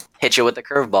gonna hit you with the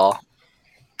curveball.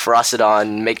 Frost it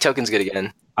on, make tokens good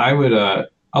again. I would.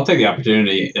 I'll take the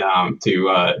opportunity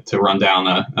to run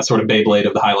down a sort of Beyblade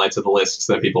of the highlights of the list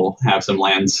so that people have some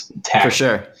lands tagged. For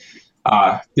sure.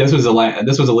 This was a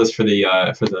list for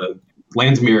the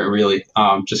Lands Mirror, really,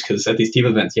 just because at these team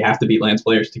events you have to beat Lands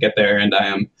players to get there, and I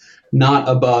am not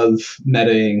above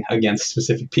metaing against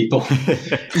specific people.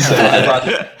 So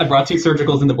I brought 2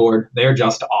 surgicals in the board. They are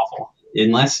just awful.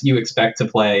 Unless you expect to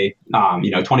play,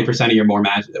 20% of your more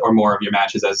of your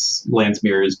matches as Lands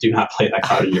Mirrors, do not play that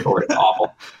card in your board. It's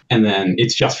awful. And then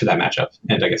it's just for that matchup,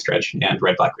 and I guess Dredge and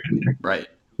Red Black Grand Meter, Right.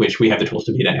 which we have the tools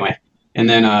to beat anyway. And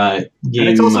then And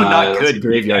it's also not good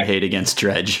graveyard hate against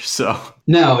Dredge, so...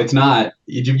 No, it's not.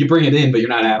 You bring it in, but you're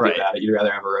not happy Right. about it. You'd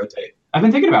rather have a rotate. I've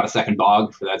been thinking about a second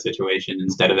bog for that situation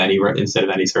instead of any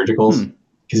surgicals,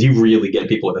 because you really get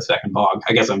people with a second bog.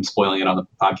 I guess I'm spoiling it on the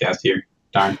podcast here.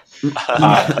 Darn.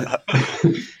 I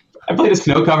played a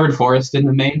snow-covered forest in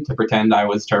the main to pretend I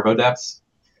was Turbo Depths,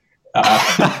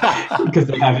 because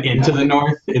they have Into the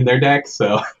North in their deck,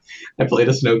 so I played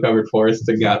a snow-covered forest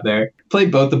and got there.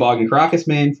 Played both the Bog and Crocus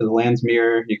main for the Lands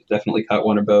Mirror. You could definitely cut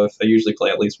one or both. I usually play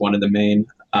at least one in the main.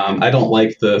 I don't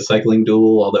like the cycling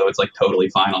duel, although it's like totally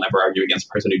fine. I'll never argue against a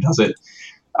person who does it.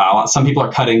 Some people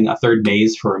are cutting a third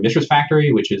maze for Mistress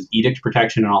Factory, which is edict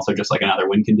protection and also just like another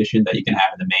win condition that you can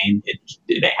have in the main.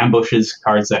 It ambushes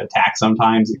cards that attack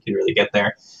sometimes. It can really get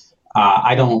there.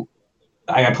 I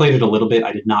played it a little bit.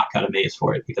 I did not cut a maze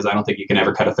for it because I don't think you can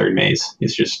ever cut a third maze.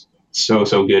 It's just so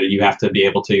good, and you have to be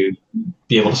able to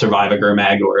survive a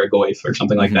Gurmag or a Goyf or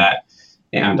something like that.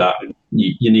 And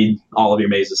you need all of your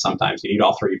mazes sometimes. You need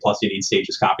all 3, plus you need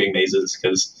stages copying mazes,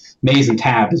 because maze and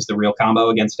tab is the real combo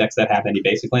against decks that have any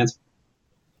basic lands.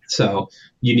 So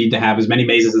you need to have as many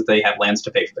mazes as they have lands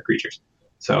to pay for the creatures.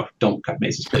 So don't cut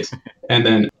mazes, please. And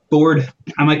then board,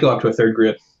 I might go up to a third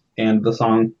grip. And the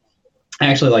Song, I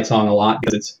actually like Song a lot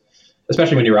because it's,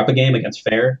 especially when you're up a game against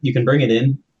Fair, you can bring it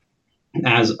in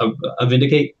as a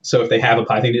Vindicate. So if they have a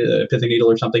Pithing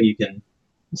Needle or something, you can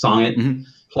Song it. Mm-hmm.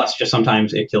 Plus, just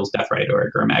sometimes it kills Deathrite or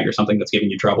a Gurmag or something that's giving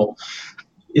you trouble.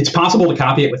 It's possible to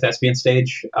copy it with Thespian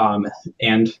Stage,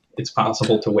 and it's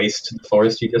possible to waste the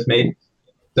forest you just made.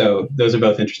 So those are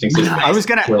both interesting situations. I was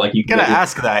gonna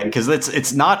ask that because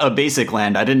it's not a basic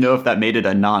land. I didn't know if that made it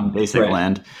a non-basic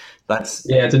land.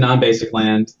 Yeah, it's a non-basic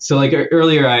land. So like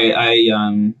earlier, I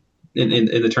in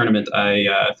the tournament,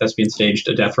 I Thespian Staged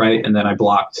a Deathrite, and then I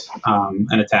blocked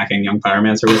an attacking Young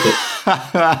Pyromancer with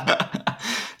it.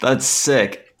 That's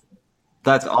sick.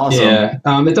 That's awesome. Yeah,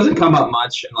 it doesn't come up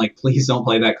much, and like, please don't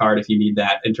play that card if you need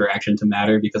that interaction to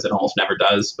matter, because it almost never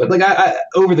does. But like, I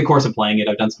over the course of playing it,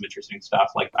 I've done some interesting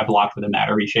stuff. Like, I blocked with a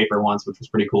Matter Reshaper once, which was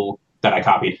pretty cool. That I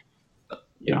copied.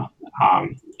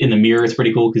 In the mirror, it's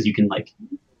pretty cool because you can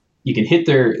hit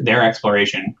their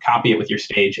exploration, copy it with your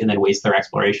stage, and then waste their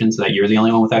exploration so that you're the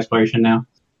only one with exploration now.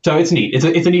 So it's neat. It's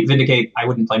a neat Vindicate. I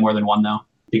wouldn't play more than one though.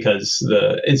 because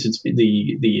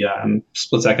the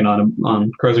split second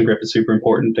on Crows and Grip is super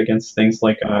important against things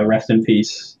like Rest in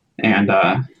Peace and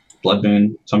Blood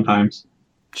Moon sometimes.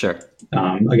 Sure.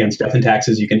 Against Death and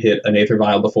Taxes, you can hit an Aether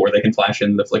Vial before they can flash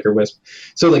in the Flicker Wisp.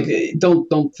 So like,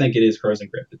 don't think it is Crows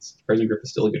and Grip. Crows and Grip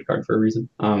is still a good card for a reason.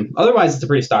 Otherwise, it's a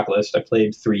pretty stock list. I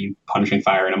played 3 Punishing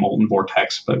Fire and a Molten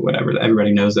Vortex, but whatever.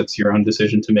 Everybody knows that's your own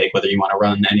decision to make whether you want to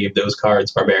run any of those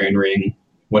cards, Barbarian Ring,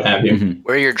 what have you. Mm-hmm.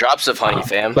 Where are your drops of honey,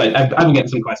 fam? But I've been getting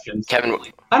some questions. Kevin,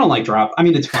 I don't like Drop. I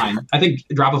mean, it's fine. I think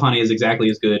Drop of Honey is exactly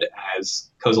as good as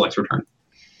Kozilek's Return.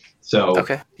 So,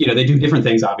 okay. They do different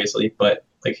things, obviously, but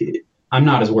like, I'm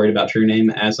not as worried about True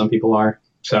Name as some people are.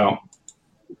 So,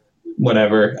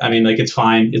 whatever. I mean, like, it's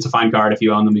fine. It's a fine card. If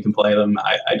you own them, you can play them.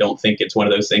 I don't think it's one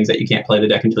of those things that you can't play the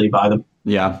deck until you buy them.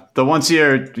 Yeah. The once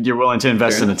you're willing to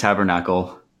invest in the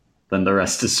Tabernacle, then the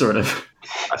rest is sort of...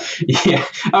 Yeah.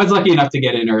 I was lucky enough to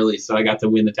get in early, so I got to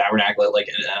win the Tabernacle at, like,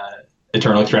 an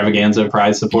Eternal Extravaganza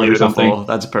prize support or something.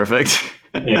 That's perfect.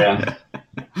 Yeah.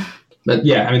 But,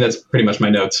 yeah, I mean, that's pretty much my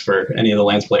notes for any of the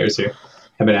Lance players here.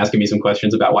 Have been asking me some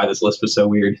questions about why this list was so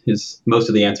weird. Most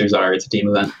of the answers are it's a team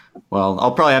event. Well,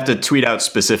 I'll probably have to tweet out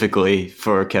specifically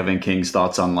for Kevin King's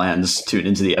thoughts on lands tune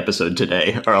into the episode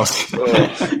today, or else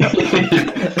because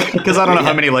I don't know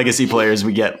how many legacy players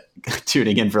we get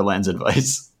tuning in for lands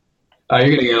advice. You're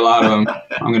gonna get a lot of them.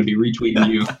 I'm gonna be retweeting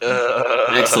you.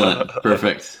 Excellent,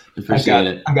 perfect. Appreciate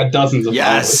it. I've got dozens of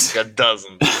yes, got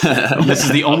dozens. This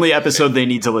is the only episode they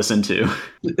need to listen to.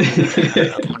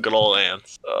 Good old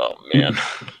Lance. Oh man,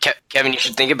 Kevin, you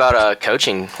should think about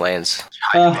coaching lands.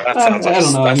 That sounds like, I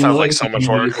don't know. That sounds like like so much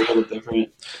work. A little different.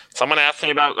 Someone asked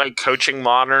me about like coaching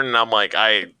Modern, and I'm like,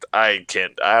 I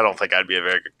can't. I don't think I'd be a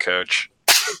very good coach.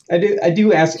 I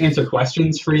do answer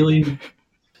questions freely.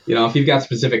 If you've got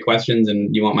specific questions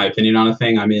and you want my opinion on a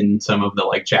thing, I'm in some of the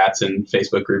like chats and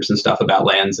Facebook groups and stuff about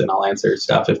lands, and I'll answer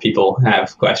stuff if people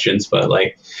have questions. But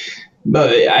I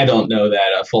don't know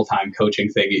that a full-time coaching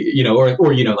thing, or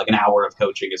like an hour of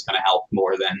coaching is going to help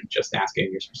more than just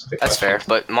asking your specific. That's questions.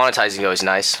 fair, but monetizing is always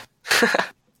nice.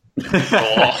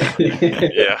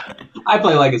 Yeah. I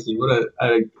play Legacy.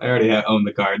 I already own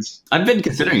the cards. I've been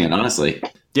considering it, honestly.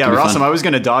 Yeah, It'd be Rossum, fun. I was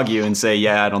going to dog you and say,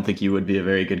 yeah, I don't think you would be a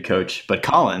very good coach. But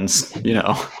Collins, Oh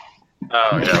yeah.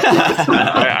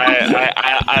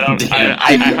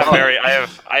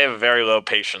 I have very low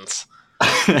patience.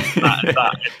 Not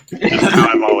just how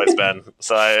I've always been.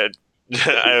 So I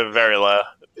have very low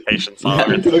patience.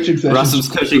 Tolerance. Coaching session. Russell's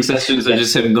coaching sessions are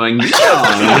just him going, yeah,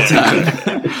 all the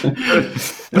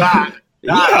time.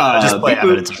 just play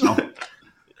Evidence.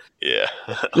 Yeah,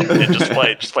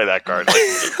 just play that card. Like,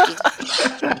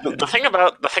 the thing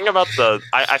about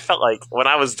I felt like when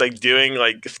I was like doing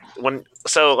like when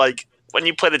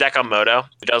you play the deck on Moto,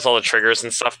 it does all the triggers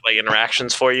and stuff like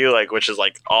interactions for you, like which is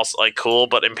like also like cool.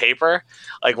 But in paper,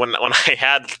 like when I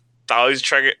had Thali's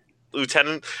trigger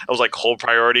Lieutenant, I was like hold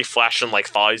priority, flashing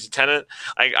like Thali's Lieutenant.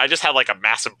 I just had like a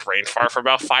massive brain fart for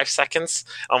about 5 seconds.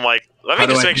 I'm like, let me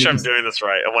just make sure I'm doing this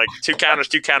right. I'm like 2 counters,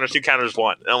 2 counters, 2 counters,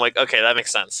 1. And I'm like, okay, that makes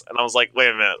sense. And I was like, wait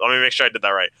a minute, let me make sure I did that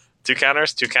right. 2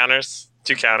 counters, 2 counters,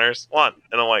 2 counters, 1.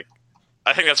 And I'm like,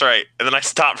 I think that's right. And then I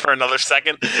stopped for another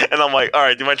second, and I'm like, all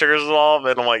right, do my triggers evolve?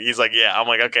 And I'm like, he's like, yeah. I'm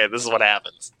like, okay, this is what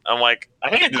happens. I'm like, I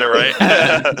think I did it right.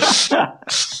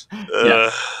 Yeah.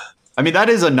 I mean, that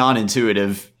is a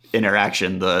non-intuitive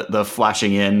interaction, the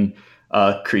flashing in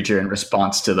creature in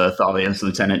response to the Thalia's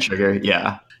Lieutenant trigger.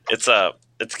 Yeah. It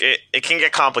can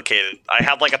get complicated. I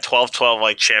had like a 12-12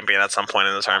 like champion at some point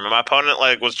in the tournament. My opponent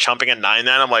like was chumping a 9-9.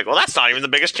 I'm like, well, that's not even the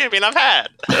biggest champion I've had.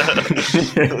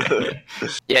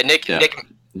 Yeah, Nick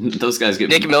Those guys get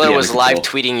Nick Miller was live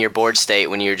control. tweeting your board state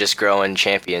when you were just growing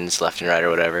champions left and right or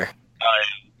whatever.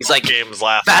 He's like, games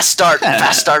last. fast start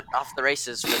off the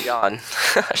races for John,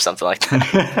 or something like that.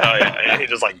 Oh yeah, he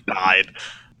just like died.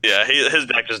 Yeah, his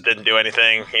deck just didn't do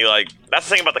anything. That's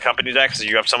the thing about the company deck is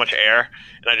you have so much air,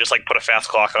 and I just like put a fast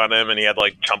clock on him, and he had to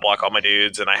like chump block all my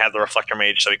dudes, and I had the reflector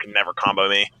mage, so he could never combo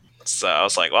me. So I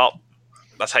was like, well,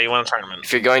 that's how you win a tournament.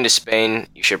 If you're going to Spain,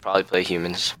 you should probably play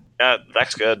humans. Yeah, the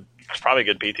deck's good. It's probably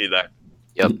a good PT deck.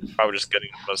 Yep. Probably just getting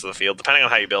most of the field, depending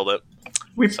on how you build it.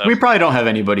 We probably don't have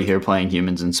anybody here playing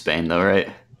humans in Spain, though, right?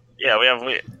 Yeah, we have.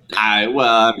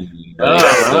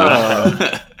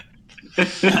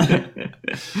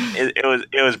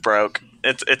 It was broke.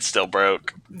 It's still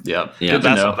broke. Yeah. Yeah. Good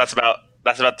to know. That's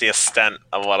about the extent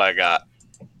of what I got.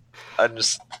 I'm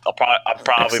probably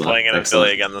Excellent, playing in excellent.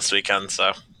 Philly again this weekend,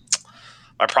 so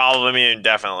my problem immune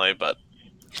definitely, but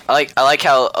I like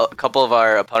how a couple of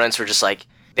our opponents were just like,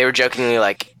 they were jokingly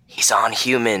like, he's on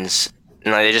humans.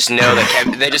 And like, they just know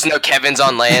that they just know Kevin's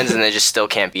on lands, and they just still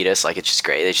can't beat us. Like, it's just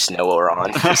great. They just know what we're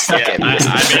on.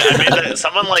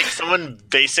 Someone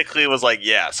basically was like,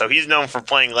 yeah, so he's known for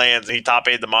playing lands, and he top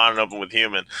 8 the Modern Open with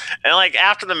human. And like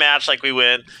after the match, like we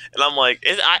win, and I'm like,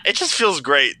 it just feels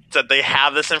great that they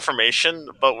have this information,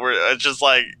 but it's just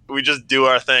like we just do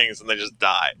our things and they just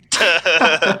die.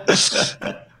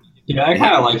 Yeah, I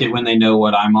kind of like it when they know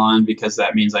what I'm on, because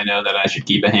that means I know that I should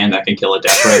keep a hand that can kill a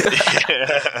death ray.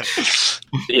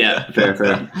 Yeah,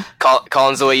 fair.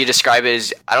 Collins, the way you describe it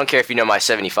is, I don't care if you know my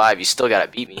 75, you still gotta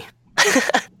beat me.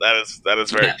 That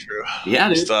is very true. Yeah,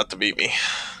 dude. You still have to beat me.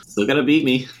 Still gotta beat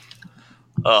me.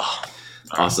 Oh.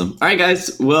 Awesome. All right,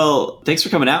 guys. Well, thanks for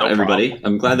coming out, No everybody.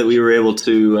 problem. I'm glad that we were able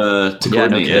to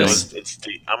coordinate Yeah, this. it's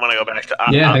deep. I'm gonna go back to.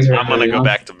 thanks for I'm gonna go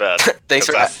back to bed. Thanks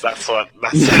for that's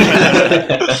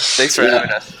Thanks for having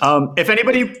us. If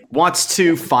anybody wants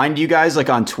to find you guys, like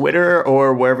on Twitter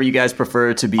or wherever you guys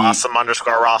prefer to be,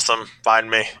 awesome_Rossum. Find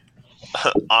me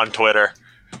on Twitter.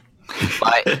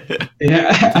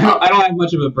 Yeah, I don't have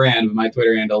much of a brand, but my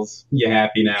Twitter handle's You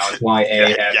Happy Now. It's YA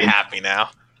Happy. You happy now?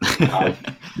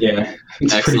 Yeah,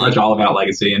 it's pretty Excellent. much all about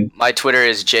legacy. And My Twitter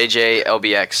is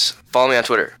JJLBX. Follow me on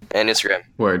Twitter and Instagram.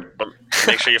 word.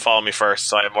 Make sure you follow me first,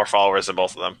 so I have more followers than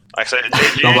both of them. Actually,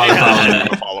 JJ Don't bother following has me.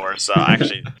 no followers, so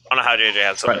actually, I don't know how JJ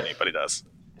has so many, but he does.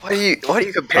 Why do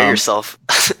you compare yourself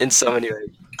in so many ways?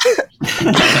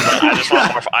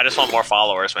 I just want more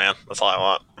followers, man. That's all I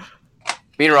want.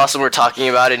 Me and Russell were talking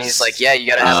about it, and he's like, "Yeah, you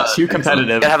gotta have Too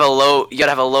competitive. you gotta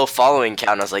have a low following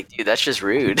count." And I was like, "Dude, that's just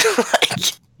rude.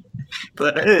 Like,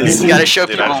 But it is. you gotta show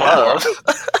Dude, people I just love.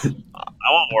 I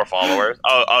want more followers.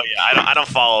 Oh yeah. I don't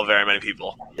follow very many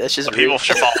people. That's just But people rude.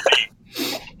 should follow me.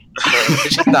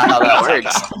 It's just not how that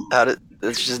works.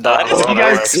 It's just not I how just that want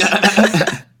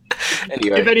works.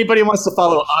 Anyway, If anybody wants to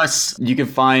follow us, you can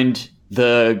find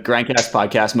the Grindcast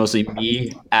podcast, mostly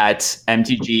me, at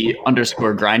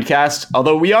MTG_Grindcast.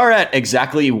 Although we are at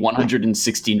exactly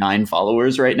 169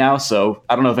 followers right now, so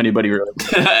I don't know if anybody really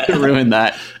ruined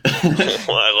that. I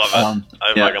love it.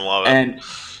 I fucking love it.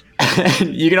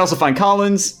 And you can also find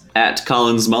Collins. At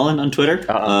Collins Mullen on Twitter.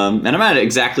 And I'm at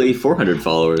exactly 400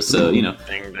 followers, so, you know,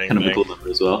 Ding, ding, kind of a ding. cool number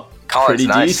as well. Colin's Pretty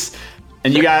nice. decent.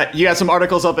 And you got some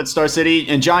articles up at Star City.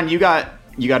 And John, you got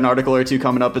an article or two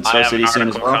coming up at I Star have City an soon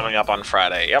as article well. coming up on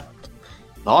Friday. Yep.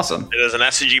 Awesome. It is an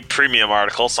SCG premium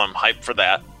article, so I'm hyped for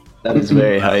that. That is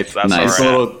very hype. That's Nice. The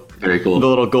where we're at. little, Very the cool.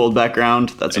 little gold background.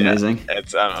 That's amazing.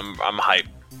 It's I'm hyped.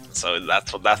 So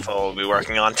that's what we'll be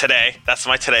working on today. That's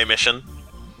my today mission.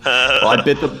 Well, I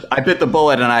bit the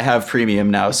bullet, and I have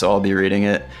premium now, so I'll be reading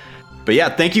it. But yeah,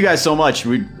 thank you guys so much.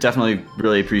 We definitely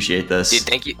really appreciate this. Dude,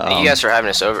 thank you guys for having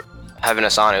us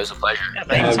on. It was a pleasure.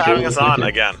 Thanks for having us on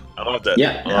again. I loved it.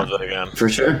 Yeah. I loved it again. For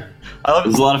sure. I It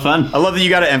was a lot of fun. love that you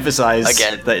got to emphasize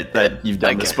Again. that you've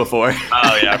done this Again. before.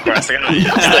 Oh yeah, of course. I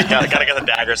gotta get the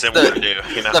daggers in what to do.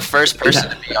 You know. The first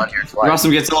person to be on here twice. Rossum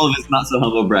gets all of his not so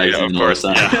humble brags. Yeah, in of all course. the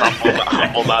Yeah. time.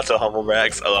 Humble, not so humble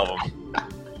brags. I love them.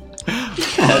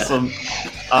 Awesome.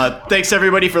 Thanks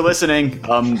everybody for listening.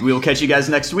 We will catch you guys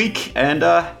next week, and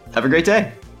have a great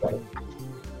day.